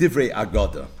divrei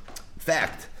agada. In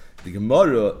fact, the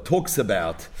Gemara talks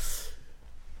about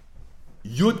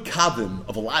yud kavim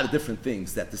of a lot of different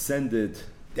things that descended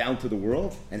down to the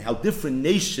world, and how different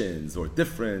nations or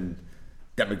different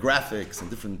demographics and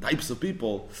different types of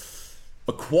people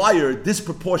acquired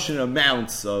disproportionate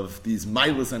amounts of these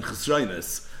milas and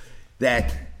chesronis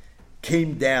that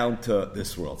came down to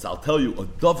this world. So I'll tell you a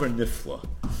davar nifla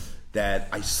that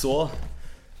I saw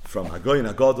from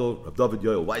Hagoyin Hagadol, Rab David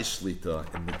Yoel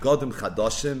Weisshlita, in Megadim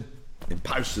Chadashim in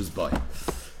Parshas Bay.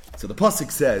 So the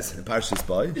pasuk says in Parshas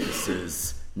Bay, this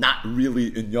is not really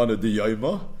in Yana de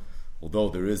Yoma, although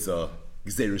there is a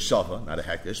Gzeir Shava, not a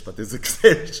Hekesh, but there's a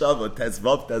Gzeir Shava,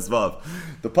 Tezvav.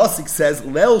 The pasuk says,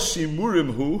 Lel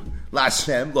Shimurim Hu,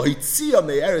 Lashem, Lo Hitzia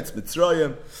Me'eretz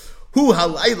Mitzrayim, Hu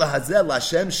Halayla Hazel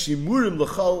Lashem, Shimurim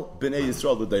L'chol B'nei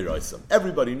Yisrael L'Deiraisam.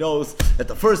 Everybody knows that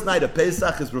the first night of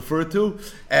Pesach is referred to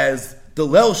as the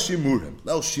Lel Shimurim.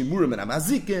 Lel Shimurim and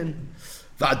Amazikin,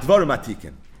 V'advarim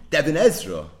Atikin. Devin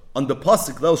Ezra, on the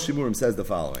pasuk Lel Shimurim, says the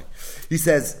following. He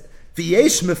says,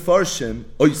 V'yesh mefarshim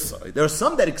oisai. There are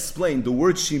some that explain the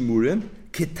word shimurim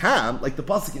kitam, like the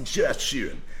pasuk in Shirat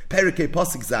Shirim, Perikei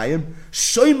pasuk Zayim,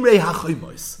 shoymrei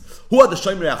hachoymos. Who are the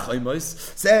shoymrei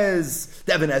hachoymos? Says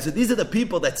Devin Ezra, these are the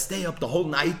people that stay up the whole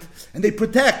night and they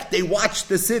protect, they watch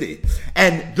the city.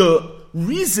 And the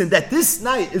reason that this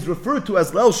night is referred to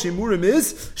as Lel Shimurim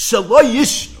is Shaloi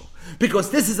Yishnu,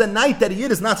 because this is a night that a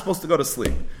Yid is not supposed to go to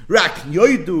sleep. Rak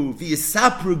yoidu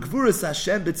v'yisapru gvuras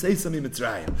Hashem b'tzeisam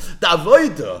mitzrayim. The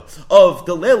avodah of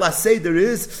the Leil HaSeder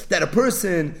is that a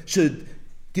person should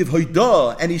give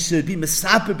hoidah and he should be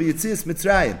mesaper b'yitzias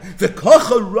mitzrayim.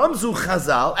 V'kocha ramzu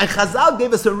Chazal, and Chazal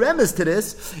gave us a remiss to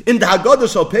this in the Haggadah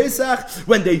Shal Pesach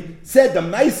when they said the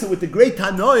Maisa with the great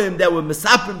Tanoim that were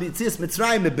mesaper b'yitzias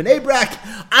mitzrayim in Bnei Brak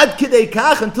ad kidei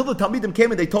kach, until the Talmidim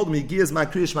came and they told him Higiyas ma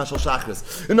kriyash mashal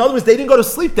shachris. In other words, they didn't go to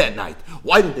sleep that night.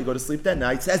 Why didn't they go to sleep that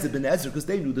night? Says Ibn Ezra, because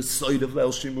they knew the side of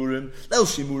Leil Shimurim. Leil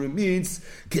Shimurim means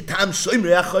kitam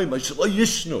shoymrei hachoymos shelo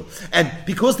yishnu, and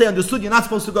because they understood you're not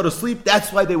supposed to go to sleep,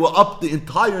 that's why they were up the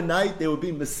entire night. They were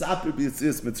being mesaper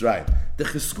b'yitzias mitzrayim. The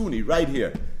Cheskuni right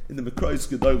here in the Mekrais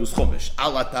Gedoylus Chumash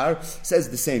Alatar says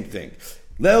the same thing.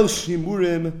 Leil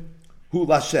Shimurim hu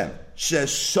Lashem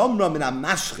sheshomra min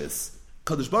hamashchis.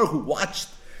 Kadosh Baruch Hu watched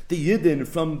the Yidden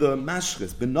from the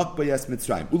mashchis benok bayas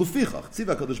mitzrayim. Ulufichach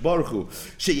tziva Kadosh Baruch Hu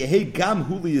sheyehei gam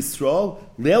hu liyisrael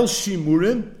leil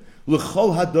shimurim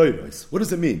l'chol hadoros. What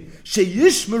does it mean?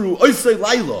 Sheyishmeru oisei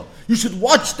laila. You should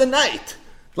watch the night.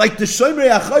 Like the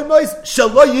shoymrei hachoymos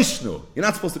shelo yishnu. You're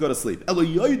not supposed to go to sleep. Elo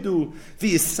yoidu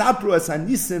v'yisapru es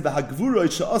hanisim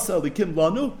v'hagvuroi she'asa elikim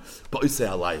lanu ba'oisei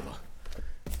halayla.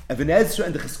 Ibn Ezra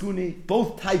and the Cheskuni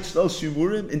both type Shel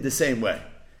Shimurim in the same way.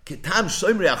 Kitam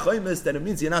shoymrei hachoymos, that it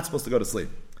means you're not supposed to go to sleep.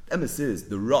 Emes is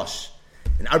the Rosh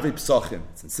in Arvei Pesachim.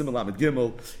 It's in Simon Lamed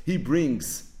Gimel. He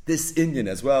brings this Indian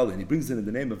as well, and he brings it in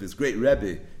the name of his great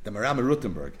Rebbe, the Maram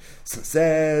Rutenberg. So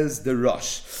says the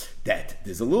Rosh that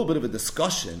there's a little bit of a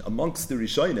discussion amongst the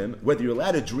Rishonim whether you're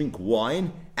allowed to drink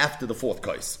wine after the fourth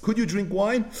kais. Could you drink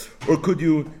wine or could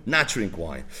you not drink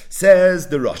wine? Says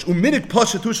the Rosh. Uminik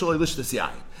pashatu shaloi lishtas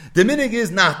yain. The minig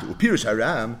is not to. Pirish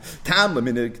haram, tam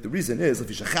minig. The reason is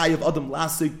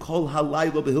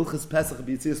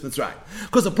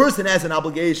because a person has an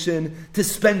obligation to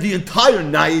spend the entire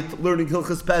night learning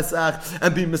Hilchas Pesach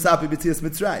and being Mesaper B'tzias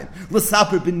Mitzrayim.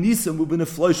 L'saper b'nisam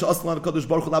u'b'nefloish aslan Kadosh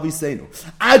Baruch Hu lavisenu.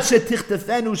 Ad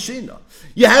shetichtefenu shina.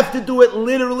 You have to do it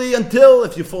literally until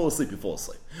if you fall asleep, you fall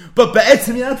asleep. But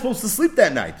be'etzim, you're not supposed to sleep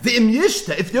that night. V'im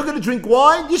yishta, if you're going to drink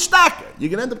wine, yishtaka. You're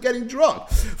going to end up getting drunk.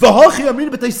 V'hochi amrin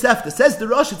b'taysefta. Says the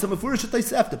Rosh, it's a mefurish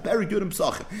b'taysefta. Very good in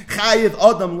Pesachim. Chayiv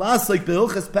adam lasik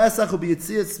b'hilchas Pesach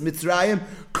u'b'yitzias Mitzrayim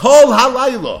kol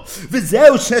halayla.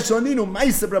 V'zeu sheshoninu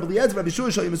ma'isa b'Rabbi Eliezer Rabbi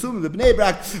Shua shal yimesum v'bnei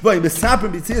Brak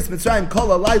v'yimesaprim b'yitzias Mitzrayim kol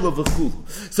halayla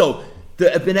v'chulu. So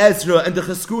the Ibn Ezra and the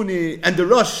Cheskuni and the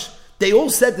Rosh, they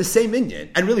all said the same inyan,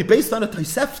 and really based on a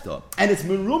Tosefta, and it's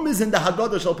merumiz in the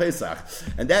Haggadah Shal Pesach,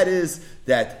 and that is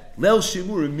that Leil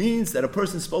Shimurim means that a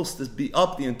person is supposed to be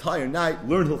up the entire night,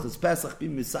 learn Hilchas Pesach, be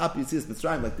Misapi Yitzis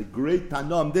Mitzrayim, like the great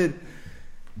Tanam did,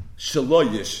 Shelo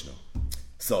Yishnu.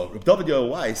 So Reb David Yoel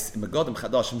Weiss in Megadim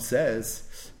Chadashim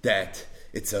says that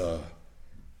it's a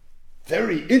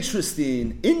very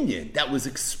interesting inyan that was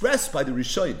expressed by the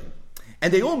Rishonim.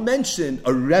 And they all mention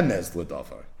a remez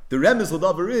l'davar. The remez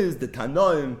l'davar is the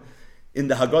Tanoim in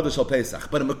the Haggadah Shal Pesach.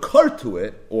 But a makar to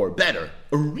it, or better,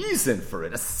 a reason for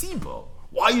it, a sibo,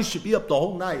 why you should be up the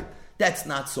whole night, that's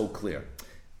not so clear.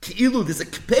 Ki'ilu, there's a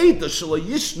kpeda shelo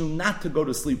yishnu, not to go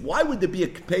to sleep. Why would there be a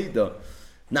kpeda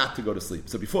not to go to sleep?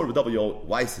 So before W.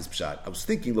 Weiss's pshat, I was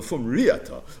thinking lefum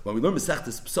riyata. When we learned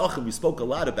Masechtas Pesachim, we spoke a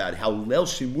lot about how Leil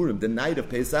Shimurim, the night of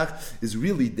Pesach, is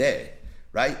really day,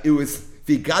 right? It was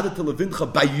v'gadata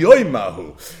levincha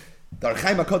bayoymahu. The Ar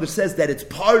Chaim HaKadosh says that it's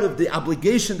part of the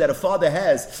obligation that a father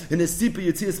has in his Sipur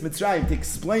Yetzias Mitzrayim to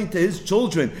explain to his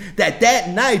children that that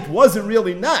night wasn't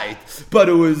really night, but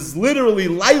it was literally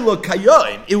Laila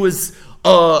Kayoim. It was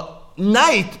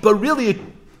night, but really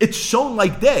it's shown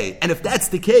like day. And if that's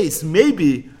the case,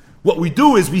 maybe what we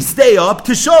do is we stay up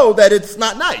to show that it's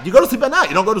not night. You go to sleep at night,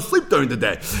 you don't go to sleep during the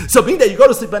day. So being that you go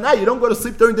to sleep at night, you don't go to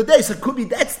sleep during the day. So it could be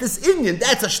that's this Indian,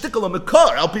 that's a shtickle of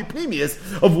makar, al-pi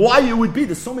pnimius, of why it would be.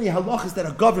 There's so many halachas that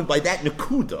are governed by that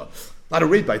nekuda. A lot of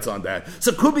rate bites on that.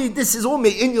 So it could be this is all me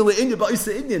Indian,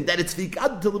 Indian, that it's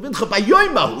vikad to levincha by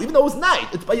yoimahu, even though it's night,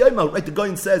 it's by yoimahu. Right? The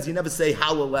Goyen says you never say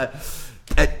halal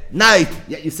at night,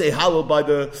 yet you say halal by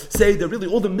the Seder. Really,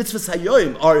 all the mitzvahs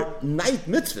hayoim are night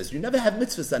mitzvahs. You never have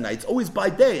mitzvahs at night. It's always by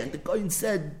day. And the Goyen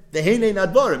said, v'heinei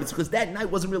nadvarim. It's because that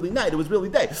night wasn't really night. It was really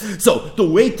day. So the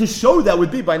way to show that would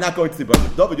be by not going to sleep.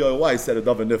 David Yoel said a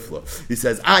David Nifla. He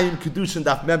says, Ayin Kiddushin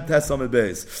daf mem tes amud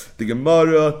beis. The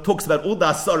Gemara talks about all the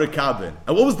Asara Kabin.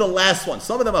 And what was the last one?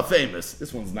 Some of them are famous.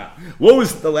 This one's not. What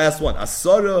was the last one?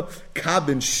 Asara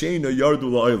Kabin sheina yardu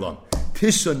la'olam.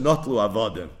 Tisha notlu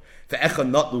avadim.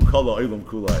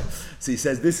 So he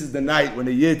says this is the night when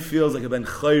a yid feels like a ben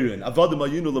chayrin. Avadim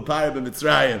ayinu l'para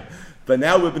b'mitzrayim. But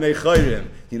now we're b'nei chayrim.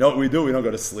 You know what we do? We don't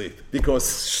go to sleep. Because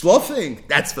shlofing,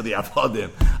 that's for the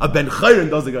avadim. A ben chayrin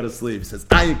doesn't go to sleep. He says,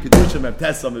 ayin kedushim em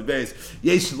tesam beis.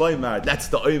 Yesh loymar. That's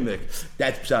the oimik.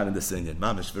 That's pshan in the sinyan.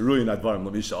 Mamish v'ruyin advarim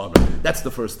l'misha amr. That's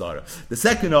the first order. The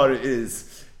second order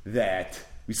is that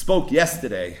we spoke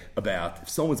yesterday about if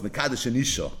someone's mekadosh an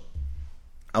isha,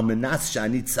 al menas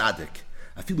shani tzadik,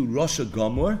 afilu rosha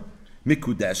gomor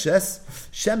mikudeshes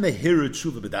shemehira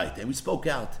tshuva b'daita. And we spoke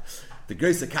out the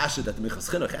grace akasha that the Minchas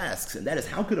Chinuch asks, and that is,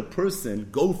 how could a person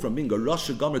go from being a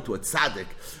rosha gomor to a tzadik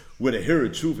with a hira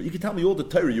tshuva? You can tell me all the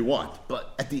Torah you want,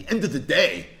 but at the end of the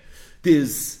day,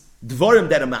 there's dvarim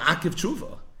that are ma'akiv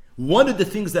tshuva. One of the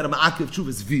things that are ma'akiv tshuva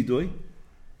is vidoy,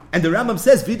 and the Rambam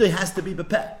says vidoy has to be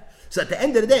bepeh. So at the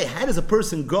end of the day, how does a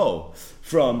person go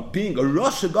from being a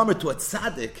Rosh Gomer to a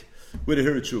Tzaddik with a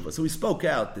Hira Tshuva? So we spoke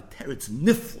out the Teretz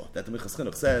Nifla that the Minchas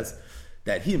Chinuch says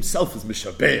that he himself is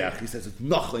Mishabeach. He says it's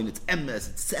Nachlin, it's Emes,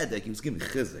 it's Tzedek. He was giving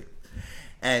Chizik.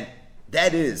 And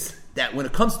that is that when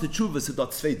it comes to Tshuva, it's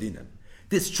about Tzvei Dinim.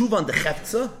 There's Tshuva on the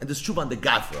Chefza and there's Tshuva on the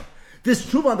Gavra. This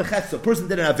Tshuva on the Chefza, a person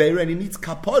did an Aveira and he needs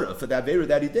Kapara for the Aveira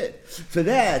that he did. For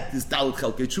that, there's Dalit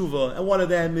Chelkei Tshuva, and one of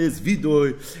them is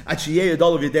Vidoy, Achiyeh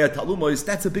Adol of Yedei Talumois.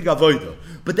 That's a big Avoida.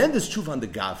 But then there's Tshuva on the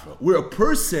Gavra, where a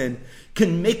person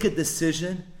can make a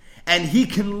decision and he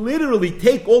can literally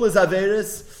take all his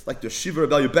Aveiras, like the Shiva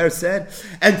Rebel Yuber said,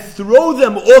 and throw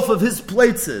them off of his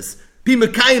places. Be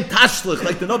Mekayim Tashlich,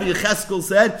 like the Navi Yecheskel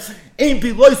said, Ein bi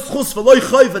loy schus v'loy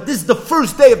choyva. This is the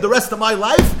first day of the rest of my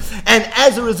life, and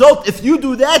as a result, if you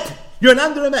do that, you're an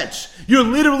under a mensch. You're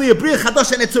literally a Bria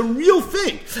Chadash, and it's a real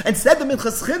thing. And said the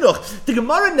Minchas Chinuch, the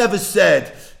Gemara never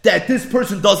said that this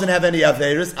person doesn't have any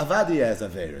Averis. Avadi has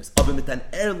Averis. Aber mit an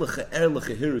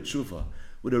ehrliche Hira Tshuva,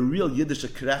 with a real Yiddish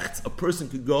krechts, a person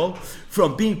could go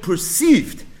from being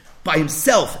perceived by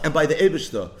himself and by the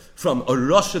Eibishter, from a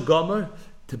Rosh Gomer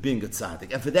to being a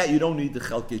tzaddik. And for that, you don't need the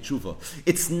Chelkei Tshuva.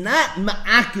 It's not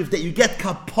ma'akiv that you get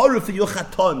kapara for your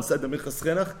chaton, said the Minchas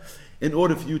Chinuch, in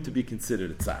order for you to be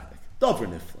considered a tzaddik. Dover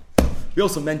nifla. We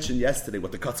also mentioned yesterday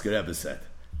what the Kotzker Rebbe said.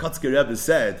 Kotzker Rebbe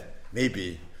said,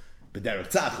 maybe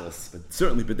b'derech tzachos, but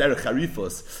certainly b'derech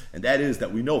harifos, and that is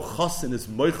that we know chosin is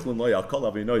moichlon lo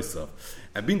yakol avinoisav.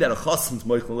 And being that a chosin is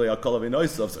moichlon lo yakol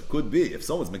avinoisav, so it could be, if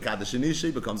someone's mekadosh anisha,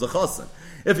 he becomes a chosin.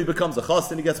 If he becomes a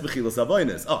chosin, he gets mechilas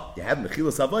avonis. Oh, you have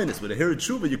mechilas avonis. With a hira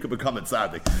tshuva, you can become a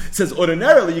tzaddik. It says,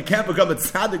 ordinarily, you can't become a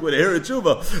tzaddik with a hira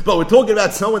tshuva, but we're talking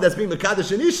about someone that's being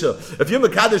mekadosh anisha. If you're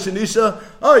mekadosh anisha,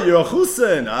 oh, you're a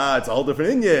chusin. It's a whole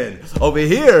different Indian. Over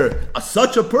here,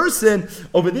 such a person,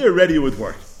 over there, already it would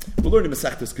work. We're learning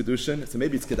Masechtas Kiddushin, so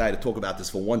maybe it's kedai to talk about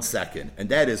this for 1 second, and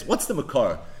that is, what's the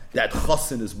makar that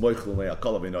Chosin is Moichel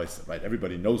Me'akol Avinoisa, right?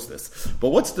 Everybody knows this. But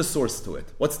what's the source to it?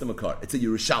 What's the Makar? It's a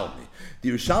Yerushalmi.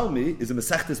 The Yerushalmi is a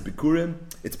Masechtes Bikurim.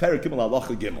 It's Perek Gimel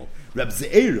Halacha Gimel. Reb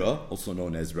Zeira, also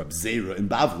known as Reb Zeira in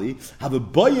Bavli, have a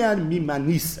Boyan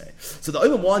Mimanise. So the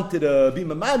Olam wanted to be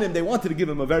Mamanim, they wanted to give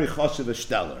him a very Choshev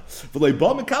Esteller.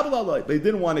 They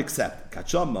didn't want to accept.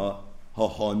 Kachama,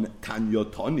 Hahon, Tanya,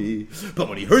 Tani. But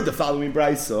when he heard the following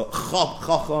Braisa,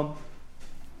 Chacham,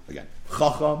 again,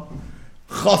 Chacham,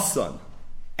 Chasan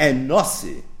and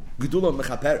Nasi Gedula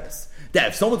Mechaperes. That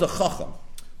if someone's a Chacham,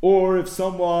 or if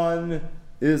someone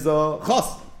is a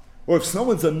Chasan, or if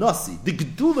someone's a Nasi, the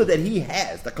Gedula that he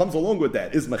has that comes along with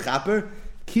that is Mechaper.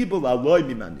 Kibul Aloy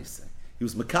Mimanise. He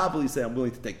was Makabel. He said, "I'm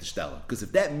willing to take the Shtela because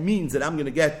if that means that I'm going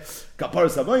to get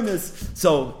Kaparas Avonis,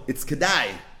 so it's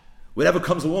Kedai. Whatever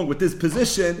comes along with this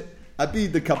position." Abi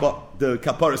the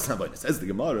kaparas habayis, says the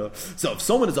Gemara. So if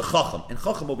someone is a chacham, and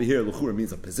chacham over here, l'chura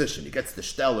means a position, he gets the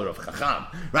stellar of chacham,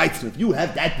 right? So if you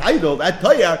have that title, that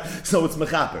tayar, so it's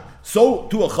mechaper. So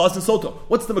to a chas and so to.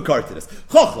 What's the makar to this?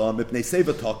 Chacham ipnei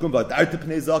seva takum v'adar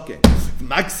tepnei zaken.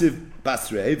 Maksiv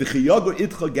basrei v'chiyagur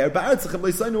itcha ger ba'artzichem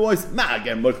le'isaynu ois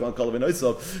ma'ager moichel kol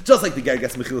v'noisov. Just like the ger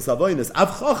gets mechilas habayis,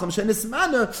 av chacham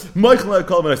shenismana moichel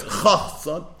kol v'noisov.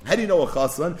 Chasan. How do you know a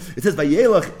chasan? It says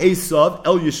vayelach Esav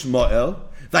el Yishmael.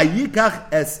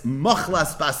 Vayikach es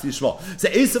machlas bas Yishmael. So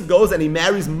Esav goes and he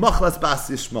marries machlas bas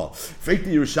Yishmael. Fragt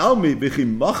the Yerushalmi, b'chi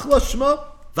machlas shma,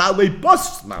 v'alei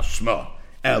basma shma.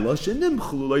 Ela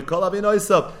shenimchlu loy kol avin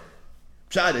Esav.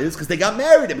 Pshat is, because they got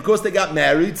married, and because they got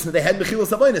married, so they had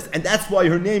mechilas avonis, and that's why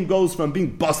her name goes from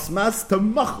being basmas to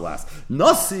machlas.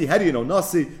 Nasi, how do you know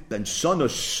Nasi? Ben shana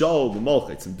shol b'molcha.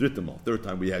 It's in Drittamo, third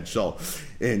time we had shol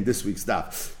in this week's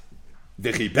daf.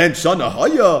 V'chi ben shana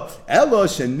haya ela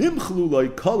shenimchlu loy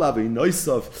kol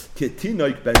avinoisav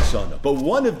ketinoik ben shana. But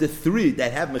one of the three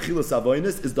that have mechilas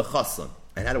avonis is the chasan.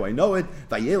 And how do I know it?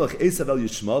 Vayelach Esav el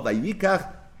Yishmael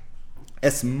vayikach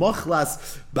es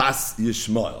machlas bas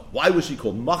Yishmael. Why was she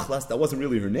called machlas? That wasn't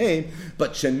really her name,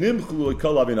 but shenimchlu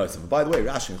kol avinosav. By the way,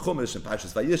 Rashi and Chumash and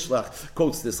Parshas Vayishlach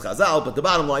quotes this Chazal, but the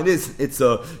bottom line is it's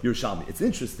a Yerushalmi. It's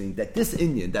interesting that this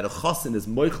Inyan, that a chasen is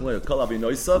moichel kol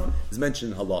avinosav, is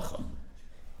mentioned in halacha.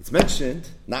 It's mentioned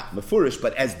not mefurish,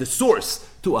 but as the source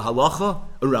to a halacha,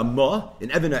 a ramah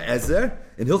in Even HaEzer,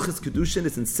 in Hilchas Kiddushin.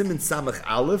 It's in Siman Samach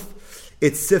Aleph.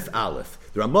 It's Sif Aleph.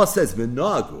 The Ramah says,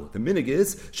 "V'nagu." The minig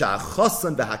is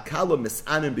sha'achasan v'hakala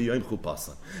misanim b'yom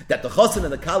chupasan. That the chasan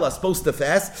and the kala are supposed to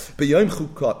fast b'yom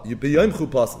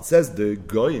chupasan. Says the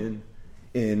Goyin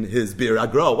in his Bir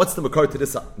Agra. What's the makar to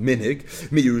this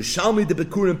minig? Mi Yerushalmi de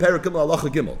Bekurim Perikim Halacha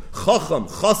Gimel. Chacham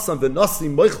chasan v'nasi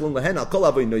moichlun lehen al kol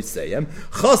avoy noiseyem.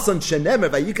 Chasan shenemer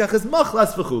v'yikach es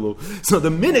machlas v'chulu. So the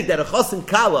minig that a chasan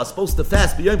kala are supposed to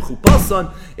fast b'yom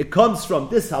chupasan, it comes from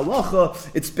this halacha.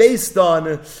 It's based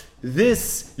on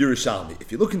this Yerushalmi.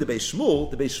 If you look in the Beis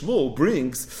Shmuel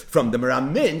brings from the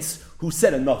Meramins who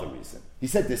said another reason. He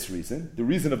said this reason, the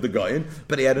reason of the Goyin,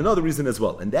 but he had another reason as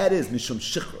well, and that is Mishum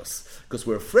Shichros. Because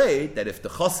we're afraid that if the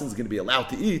Chassan is going to be allowed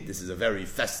to eat, this is a very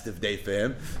festive day for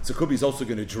him, so could be he's also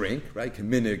going to drink, right?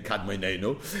 And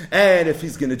if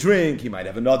he's going to drink, he might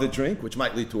have another drink, which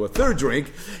might lead to a third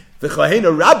drink. And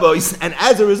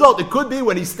as a result, it could be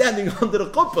when he's standing under the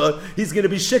chuppah, he's going to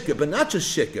be shikr, but not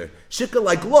just shikr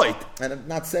like loit. And I'm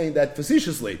not saying that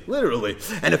facetiously, literally.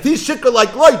 And if he's shikr like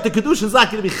loit, the Kiddushin is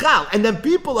not going to be chal. And then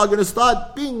people are going to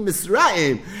start being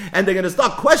misra'im, and they're going to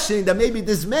start questioning that maybe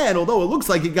this man, although it looks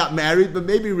like he got married, but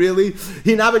maybe really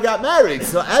he never got married.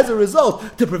 So as a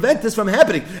result, to prevent this from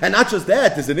happening, and not just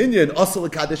that, there's an Indian, asal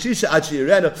kadashisha achi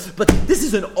yirena, but this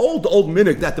is an old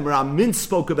minig that the Maramin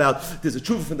spoke about. There's a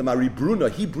truth from the Mari Bruna,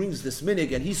 he brings this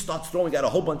minig and he starts throwing out a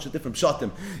whole bunch of different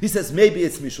pshatim. He says maybe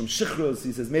it's mishum shichros.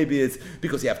 He says maybe it's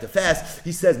because you have to fast.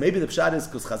 He says maybe the pshat is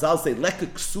because Chazal say leka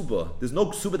ksuba. There's no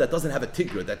ksuba that doesn't have a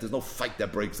tigra, that there's no fight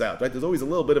that breaks out. Right? There's always a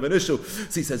little bit of an issue.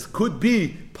 So he says could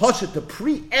be pasha to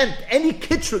preempt any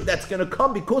kitruk that's going to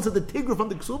come because of the tigra from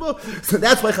the ksuba. So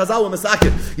that's why Chazal was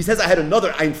masakir. He says I had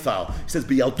another einfal. He says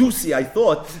b'yaldusi I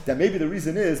thought that maybe the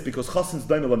reason is because chasen's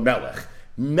daimel a melech.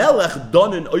 Melech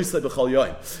donin oisay b'chol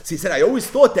yoyim. So he said, I always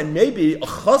thought that maybe a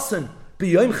chasen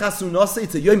b'yoyim chasunasa,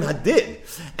 it's a yoyim hadin.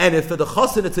 And if for the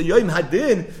chasen it's a yoyim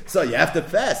hadin, so you have to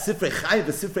fast. Sifrei chayim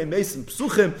v'sifrei mesim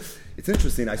psuchim. It's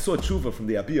interesting, I saw tshuva from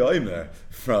the Abi Omer,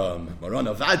 from Maran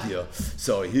Avadia.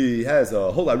 So he has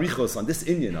a whole arichos on this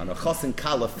Inyan, on a chasen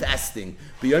kala fasting,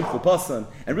 b'yoyim chupasan.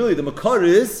 And really the makar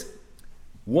is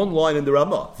one line in the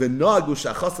Ramah. So I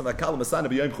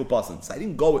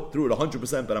didn't go through it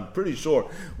 100%, but I'm pretty sure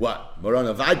what Moran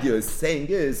Avadia is saying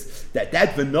is that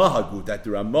V'nahagu that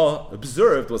the Ramah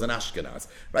observed was an Ashkenaz.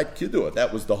 Right? Kidduah.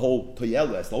 That was the whole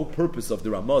Toyeles, the whole purpose of the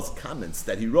Ramah's comments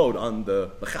that he wrote on the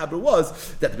Mechaber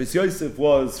was that the Beis Yosef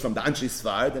was from the Anshe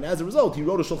Sfard, and as a result, he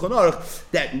wrote a Shulchan Aruch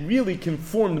that really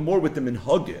conformed more with the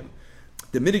Minhagim,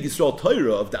 the Minig Yisrael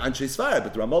Torah of the Anshe Sfard,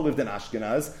 but the Ramah lived in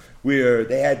Ashkenaz, where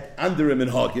they had Anderim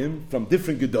and Hagim from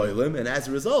different Gedolim, and as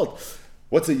a result,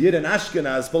 what's a Yid in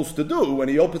Ashkenaz supposed to do when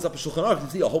he opens up a Shulchan Aruch? You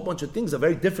see a whole bunch of things are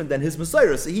very different than his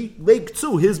Messiah, so he make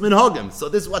to his Minhagim. So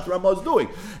this is what Ramah is doing,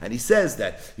 and he says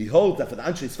that he holds that for the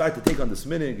Anshe Sfard to take on this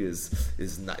Minig is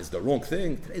the wrong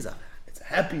thing. Today's a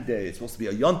happy day. It's supposed to be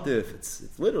a yontif.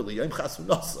 It's literally Yom Chasun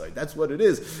Nasai. That's what it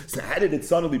is. So how did it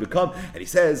suddenly become? And he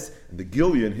says in the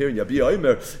Gillian here in Yabia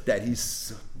Omer that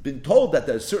he's been told that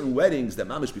there are certain weddings that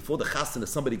mamish before the chasana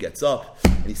somebody gets up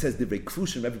and he says divrei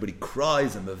kfushim, everybody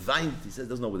cries and mevaint. He says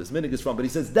doesn't know where this minig is from, but he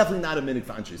says definitely not a minig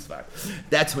for Anshe Sfar.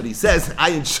 That's what he says.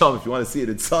 Ayin Sham. If you want to see it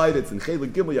inside, it's in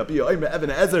Chelik Gimel Yabia Omer Even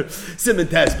Ezer Siman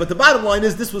Tes. But the bottom line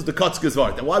is this was the Kotzkes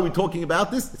Vart. And why are we talking about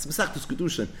this? It's Masechtas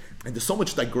Kiddushin. And there's so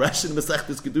much digression in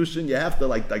Masechtas Kiddushin, you have to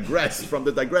digress from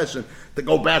the digression to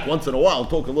go back once in a while and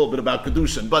talk a little bit about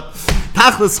Kiddushin. But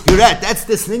Tachlis Kiret, that's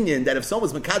this thing that if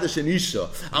someone's Mekadosh and Isha,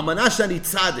 Amanashani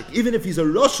Tzadik, even if he's a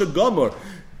Rosh Gomer,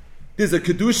 there's a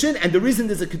Kiddushin, and the reason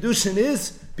there's a Kiddushin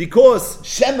is because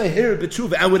Shema Hira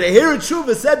B'tshuva, and when a Hira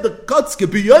Tshuva said the Kotzke,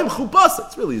 B'yom Chupasa,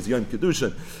 it's really his Yom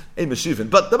Kiddushin, Ein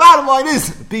Meshivin. But the bottom line is,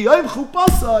 B'yom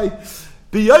Chupasai,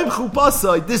 B'yom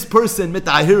Chupasai, this person, mit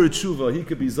Ahira Tshuva, he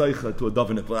could be Zaycha to a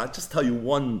Davenet. But I'll just tell you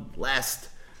one last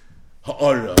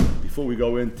ha'ara before we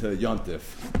go into Yontif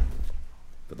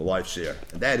for the live share.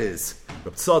 And that is,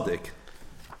 Reb Tzaddik,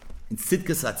 in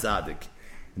Tzidkas HaTzadik.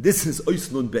 This is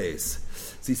Ois Nun Beis.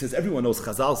 So he says, everyone knows,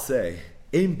 Chazal say,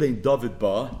 Ein bein David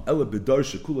ba, ela bedar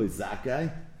shekulei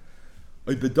zakai,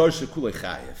 or bedar shekulei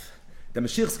chayev. The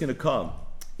Mashiach's going to come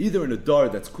either in a dar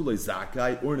that's kulei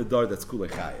zakai or in a dar that's kulei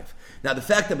chayev. Now, the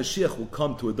fact that Mashiach will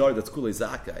come to a dar that's kulei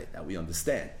zakai, that we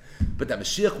understand. But that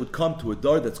Mashiach would come to a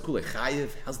dar that's kulei chayev,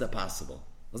 how's that possible?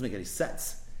 Doesn't make any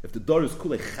sense. If the dar is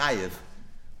kulei chayev,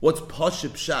 what's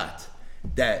pashib shat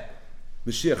that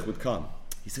Mashiach would come?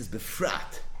 He says,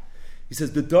 befrat. He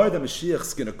says, the dar that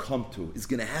Mashiach's going to come to is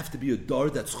going to have to be a dar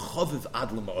that's chaviv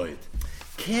ad l'ma'od.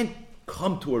 Can't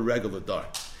come to a regular dar.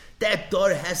 That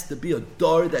dar has to be a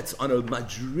dar that's on a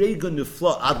madrega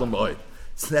nifla ad l'ma'od.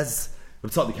 Says,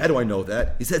 how do I know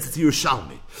that? He says it's a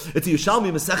Yerushalmi. It's a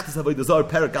Yerushalmi, Masechtas Avodah Zarah,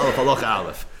 Perek Aleph, Halacha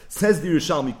Aleph. Says the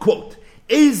Yerushalmi, quote,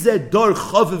 Ezeh dar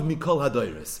chaviv mikol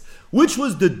hadayres. Which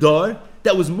was the dar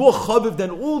that was more chaviv than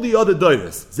all the other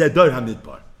dairas? Zeh dar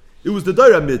hamidbar. It was the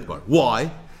dar hamidbar.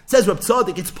 Why? Says Reb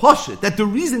Tzaddik, it's Pasha, that the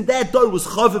reason that dar was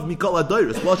chaviv mikol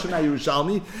hadayres, Lashon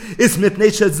Yerushalmi, is mitnei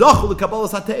shezachu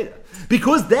l'kabbalas hatera.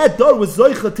 Because that dar was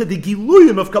zoicha to the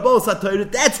giluyim of Kabbalas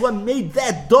HaTorah, that's what made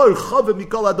that dar chaviv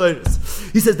mikol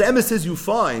hadayres. He says the emes says you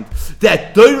find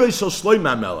that Doirei shel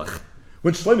Shlomo HaMelech,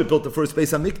 when Shlomo built the first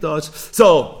Beis HaMikdash,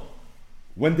 so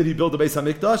when did he build the Beis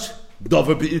HaMikdash?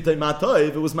 Dover be'itay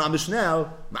matayv, it was mamish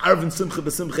now. Ma'arvin simcha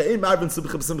b'simcha, ma'arvin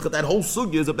simcha b'simcha. That whole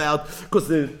sugya is about,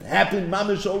 because it happened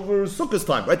mamish over Sukkot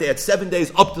time, right? They had 7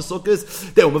 days up to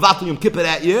Sukkot. They were mevatel Yom Kippur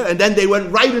that year, and then they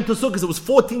went right into Sukkot. It was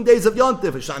 14 days of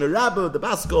Yontif, Shana Rabbah, the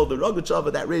Baskol, the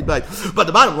Rogachava, that raid bite. But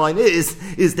the bottom line is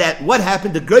that what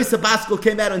happened? The Grace of Baskol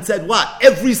came out and said what?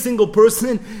 Every single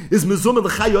person is mezumah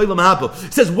l'chay olam haba.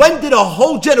 He says, when did a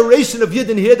whole generation of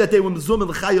Yidden hear that they were mezumah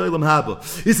l'chay olam haba?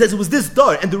 He says it was this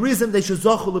dar, and the reason they should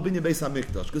zochel l'binyan Beis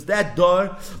HaMikdash, because that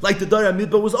dar, like the dar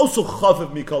HaMidbar, was also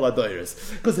chaviv mikol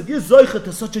hadayres. Because if you're zoicha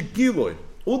to such a giloy,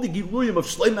 all the giluyim of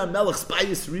Shlomo HaMelech's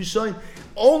Bayis Rishon,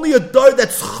 only a dar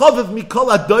that's chaviv mikol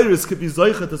hadayres could be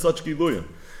zoicha to such giluyim.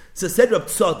 So said Reb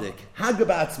Tzaddik,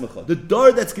 Hagaba Atzmacha, the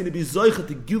dar that's going to be zoicha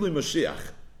to Gilui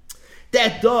Mashiach,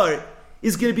 that dar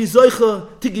is going to be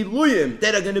zoicha to giluyim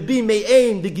that are going to be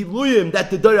me'ein the giluyim that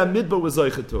the dar HaMidbar was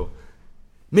zoicha to.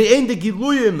 Me'ein the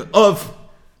giluyim of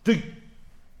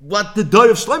what the dar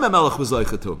of Shlomo HaMelech was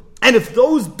zoicha to. And if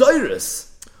those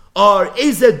dairas are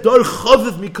Ezeh dar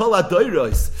chaviv mikol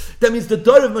hadairos, that means the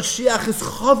dar of Mashiach is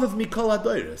chaviv mikol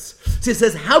hadairos. So he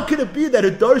says, how can it be that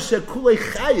a dar shekulei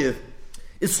chayiv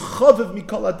is chaviv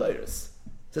mikol hadairos?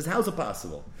 He says, how's it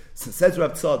possible? So says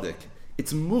Reb Tzaddik,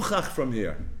 it's muchach from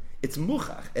here. It's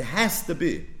muchach. It has to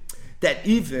be that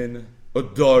even a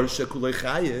dar shekulei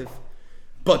chayiv,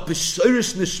 but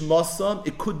b'shorish nishmasam,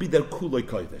 it could be their kulei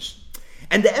kodesh.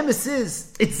 And the emes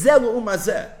is, it's zeh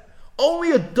l'umazeh.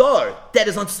 Only a dar that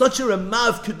is on such a ramah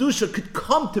of kedusha could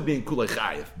come to being kulei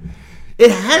chayiv.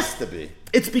 It has to be.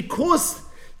 It's because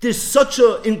there's such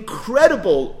an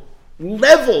incredible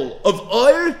level of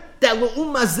oil that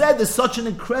L'um Hazeh is such an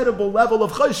incredible level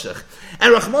of choshech.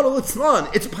 And Rahman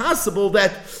al-Itzlan, it's possible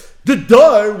that the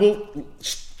door will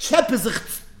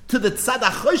chepezich to the tzad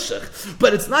ha-choshech,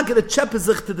 but it's not going to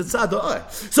chepezich to the tzad ha-or.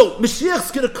 So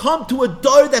Mashiach's going to come to a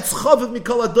door that's chaviv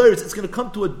mikol ha-doros. It's going to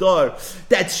come to a door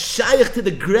that's shaykh to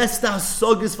the gresta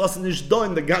ha-sogis was nicht da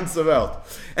in the ganze Welt.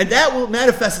 And that will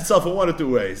manifest itself in one or two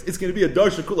ways. It's going to be a door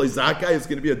shekulei zakai, it's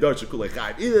going to be a door shekulei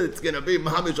chayv. Either it's going to be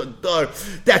mahamish a door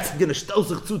that's going to stel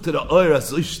sich zu to the oira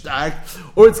so stark,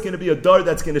 or it's going to be a door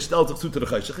that's going to stel sich zu to the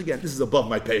choshech. Again, this is above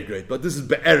my pay grade, but this is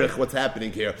be'erich what's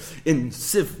happening here in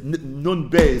Sif Nun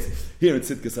Beis here in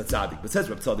Tzidkas HaTzadik. But says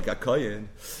Reb Tzadik HaKoyen,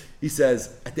 he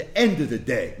says, at the end of the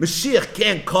day, Mashiach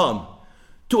can't come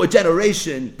to a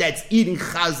generation that's eating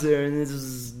chazer and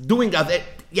is doing avet.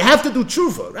 You have to do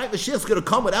tshuva, right? Mashiach's going to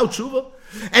come without tshuva.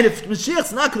 And if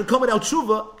Mashiach's not going to come without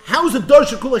tshuva, how is a Dor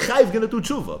Shekul Chayiv going to do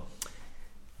tshuva?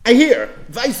 I hear,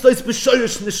 weißt du, it's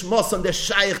b'shoyrish nishmos on the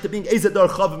shayach to being ezador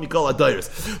chav mikol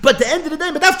adoyres. But at the end of the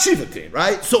day, but that's tshuva team,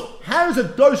 right? So how does a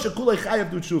Dor Shekul Chayiv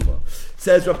do tshuva?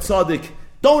 Says Rab Tzadik,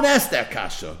 don't ask that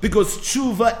kasha, because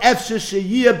tshuva efshe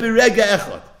sheyiyah b'rega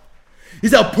echad. He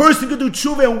said, a person can do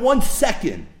tshuva in 1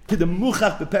 second. To the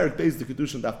muchach beperik beis the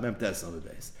Kiddushin daf mem tes on the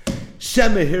base.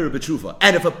 Shemehir b'tshuva.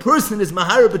 And if a person is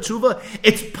mahara b'tshuva,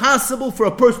 it's possible for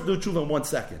a person to do tshuva in 1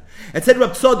 second. And said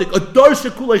Rab Tzadik, a Dor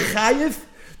Shekul Chayiv,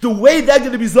 the way they're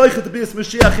going to be zoichet to be as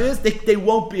Mashiach is, they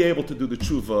won't be able to do the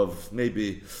tshuva of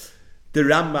maybe the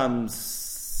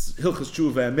Rambam's Hilchas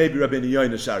Tshuva and maybe Rabbeinu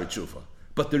Yoina Shari Tshuva.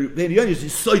 But the Rabbeinu Yoina is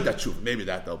Yisoid that tshuva. Maybe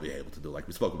that they'll be able to do, like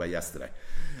we spoke about yesterday.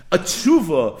 A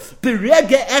tshuva,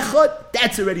 berege echad,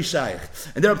 that's already shaykh.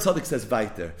 And then Rab Tzadik says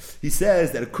weiter. He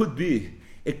says that it could be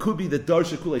that Dor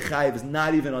Shekul Chayiv is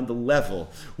not even on the level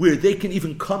where they can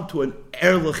even come to an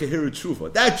erlich hiru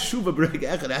tshuva. That tshuva berege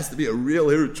echad has to be a real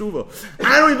hiru tshuva.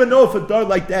 I don't even know if a dar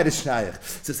like that is shaykh.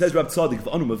 So says Rab Tzadik,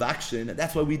 v'anu of action, and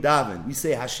that's why we daven. We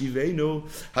say Hashivenu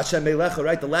Hashem Melecha,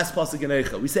 right? The last pasuk in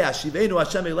Eicha. We say Hashivenu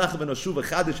Hashem Melecha v'noshuva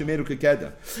chadash imenu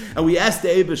kekeda. And we ask the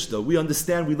Eibishter. We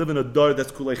understand we live in a dar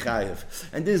that's kulei chayiv,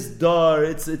 and this dar,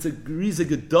 it's a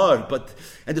grizig dar,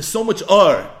 and there's so much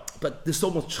but there's so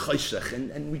much choshech,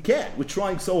 and we can't. We're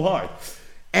trying so hard.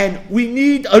 And we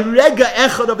need a rega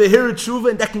echad of a hiru tshuva,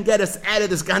 and that can get us out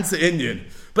of this ganze Indian.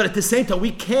 But at the same time,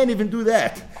 we can't even do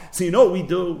that. So you know what we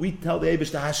do? We tell the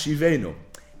Eibishter, Hashivenu.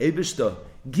 Eibishter,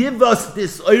 give us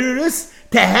this oiris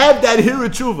to have that hiru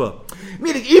tshuva.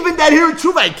 Meaning, even that hiru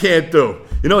tshuva I can't do.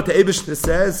 You know what the Eibishter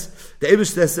says? The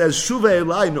Eibishter says, Shuva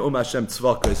elai ne'um Hashem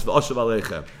tzvakos v'oshav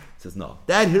aleichem. He says, no.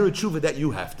 That hiru tshuva that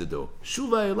you have to do.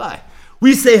 Shuva elai.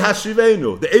 We say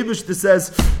Hashivenu. The Eibishter says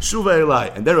Shuva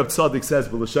Elai, and then Rab Tzadik says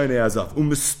B'Lashoinei Azav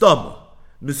Mistama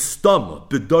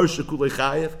B'Dor Shekulei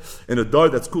Chayev, in a dar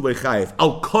that's Kulei Chayev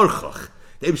Al Korchach.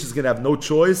 The Eibishter is going to have no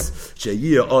choice.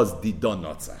 Sheyiyah Oz Didon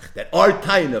Natzach. That our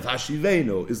time of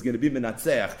Hashivenu is going to be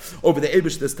Menatzeach over the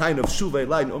Eibishter's time of Shuva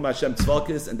Elai and Hashem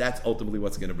Tzvakis, and that's ultimately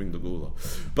what's going to bring the Gula.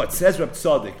 But says Rab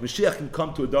Tzadik, Mashiach can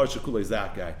come to a dar Shekulei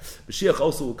Zakai. Mashiach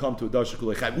also will come to a dar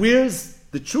Shekulei Chayev. Where's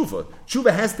the tshuva?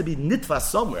 Tshuva has to be nitva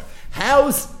somewhere.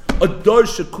 How's a Dor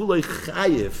Shekulei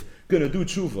Chayiv going to do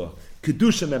tshuva?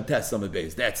 Kiddushin mem tes on the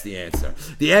base. That's the answer.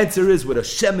 The answer is with a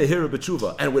shem hira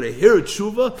b'tshuva, and with a hira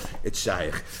tshuva, it's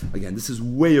shaykh. Again, this is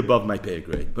way above my pay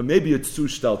grade, but maybe it's too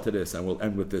shtel to this, and we'll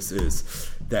end with this, is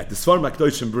that the Sfarim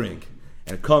HaKadoshim bring,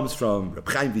 and it comes from Reb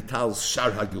Chaim Vital's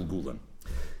Shar HaGilgulim,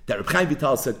 that Reb Chaim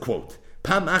Vital said, quote,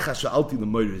 Pam acha sha'alti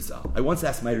l'moy Rizal. I once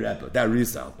asked my Rebbe, that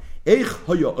Rizal, Eich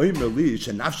hoya oimer li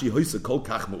shenafshi hoysa kol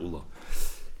kach me'ula.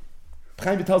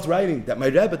 Chaim Vital's writing that my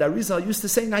Rebbe, that Rizal, used to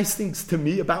say nice things to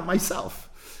me about myself.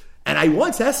 And I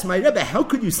once asked my Rebbe, how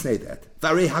could you say that?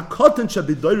 Varei hakotan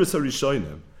shabidoyrus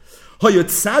harishonim hoya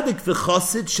tzadik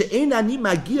v'chosid she'ein ani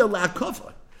magia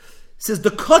la'akova. He says the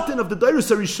cotton of the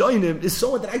doyrus harishonim is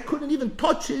someone that I couldn't even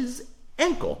touch his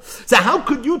ankle. So how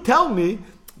could you tell me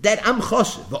that I'm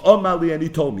choshev? V'omali, and he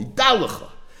told me, dalacha.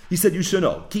 He said, you should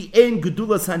know. Ki ein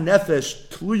gedulas hanefesh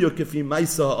tluya kefi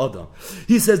maisa ha'adam.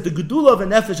 He says, the gedula of a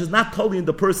nefesh is not totally in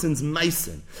the person's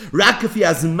maisen. Rak kefi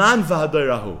azman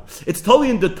v'hadayrahu. It's totally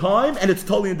in the time, and it's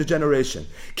totally in the generation.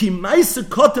 Ki maisa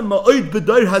koten ma'oid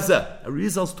b'dayr hazeh.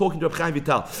 Arizal's talking to Reb Chaim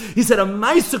Vital. He said, a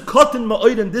maisa koten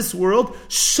ma'oid in this world,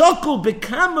 shakol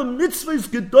bekam a mitzvahs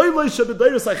gedoyloi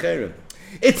shabedayros acherim.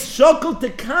 It's shokol to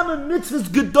common mitzvahs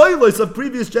gedolos of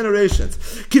previous generations.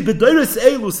 Ki b'doros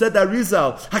elu, said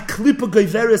Arizal, haklipa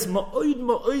goiveres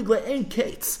ma'oid le'en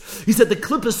kates. He said the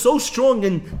clip is so strong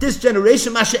in this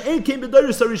generation, masha en came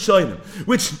b'doros harishonim,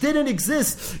 which didn't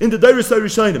exist in the doros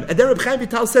harishonim. And then Reb Chaim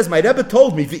Vital says, my Rebbe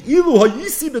told me, v'ilu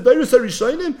hayisi b'doros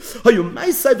harishonim, hayu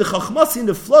maisai v'chachmasi in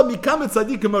the flood mikamet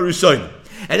tzadikim harishonim.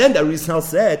 And then the Arizal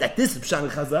said that this is Pshan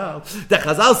Chazal, that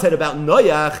Chazal said about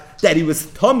Noach, that he was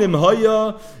Tomim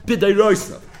Haya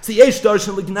B'dayroisna. So yesh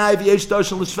darshan l'gnai, yesh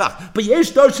darshan l'shvach. But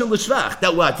yesh darshan l'shvach,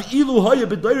 that what? V'ilu Haya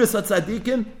B'dayros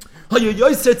HaTzadikim, Haya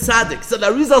Yoser Tzadik. So the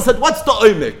Arizal said, what's the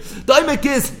oimek? The oimek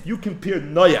is, you compare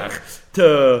Noach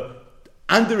to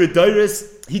under a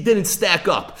Dairis, he didn't stack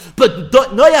up. But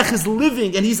Noach is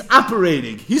living and he's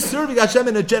operating. He's serving Hashem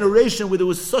in a generation where there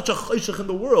was such a choshech in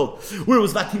the world, where it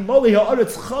was Vatimoli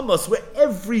ha'aretz chamas, where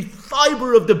every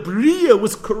fiber of the Bria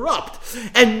was corrupt.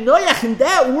 And Noach in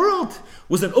that world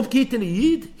was an Upkeit and a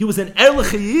Yid. He was an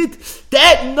Erlich Yid.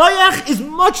 That Noach is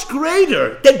much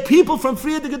greater than people from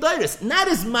Friya de Gedairis. Not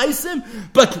as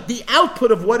Maisim, but the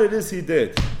output of what it is he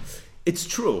did. It's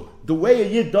true. The way a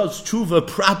Yid does tshuva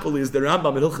properly is the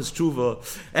Rambam in Hilchos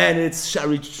Tshuva, and it's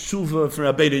Shari Tshuva from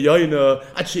Rabbeinu Yoina,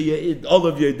 Achi all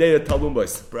of Yedei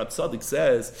Talumbos. Rab Tzaddik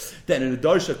says that in the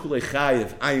Darsha Kulei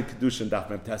Chayev, Ayin Kiddushin Daf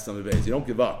Mem Tes Amud Beis. You don't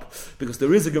give up. Because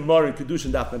there is a Gemara in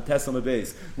Kiddushin Daf Mem Tes Amud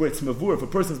Beis, where it's Mavur, if a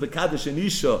person's Bekadosh and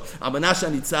Isha, Amanash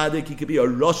Ani Tzadik, he could be a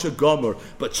Rosh Gomer,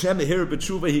 but Shem Hir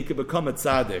B'Tshuva, he could become a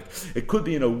Tzadik. It could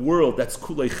be in a world that's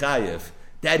Kulei Chayev.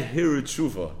 That Hiru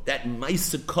Tshuva, that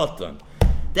Maisa Katan,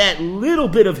 that little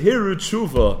bit of Hiru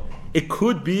Tshuva, it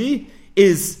could be,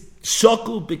 is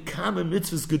Shokul B'Kama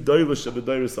Mitzvahs Gedoyla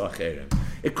Shabbadoyros Acherim.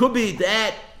 It could be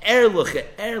that Erliche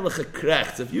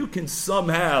Krechts. If you can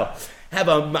somehow have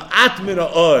a Ma'at Min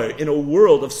Ha'or in a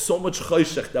world of so much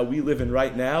Choshech that we live in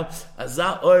right now,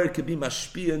 Azah Or could be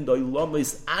Mashpiyan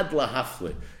Doilomis Ad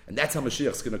Lahafle. And that's how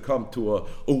Mashiach is going to come to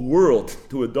a world,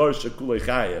 to a Dar Shekulei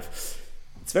Chayev.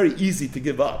 It's very easy to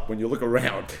give up when you look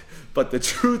around. But the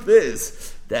truth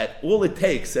is that all it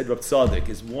takes, said Rab Tzaddik,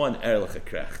 is one Erlich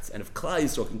HaKrechts. And if Klal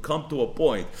Yisrael can come to a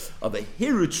point of a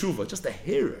Hiru Tshuva, just a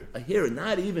Hiru,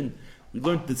 not even, we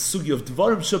learned the Sugi of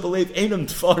Dvarim Shabalev, Einam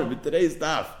Dvarim in today's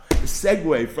Daf. The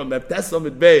segue from Tes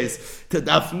Amud Beis to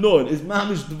Daf Nun is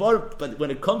Mamish Dvarim, but when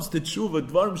it comes to Tshuva,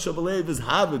 Dvarim Shabalev is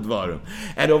Hava Dvarim.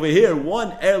 And over here,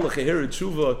 one Erlich Hiru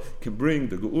Tshuva can bring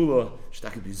the Geula,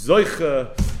 Shtaka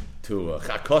Bizoicha, to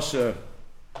Chakosha,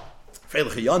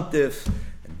 Freilich Yontif,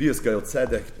 and Bias Gael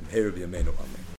Tzedek, and Herav Yameinu Amen.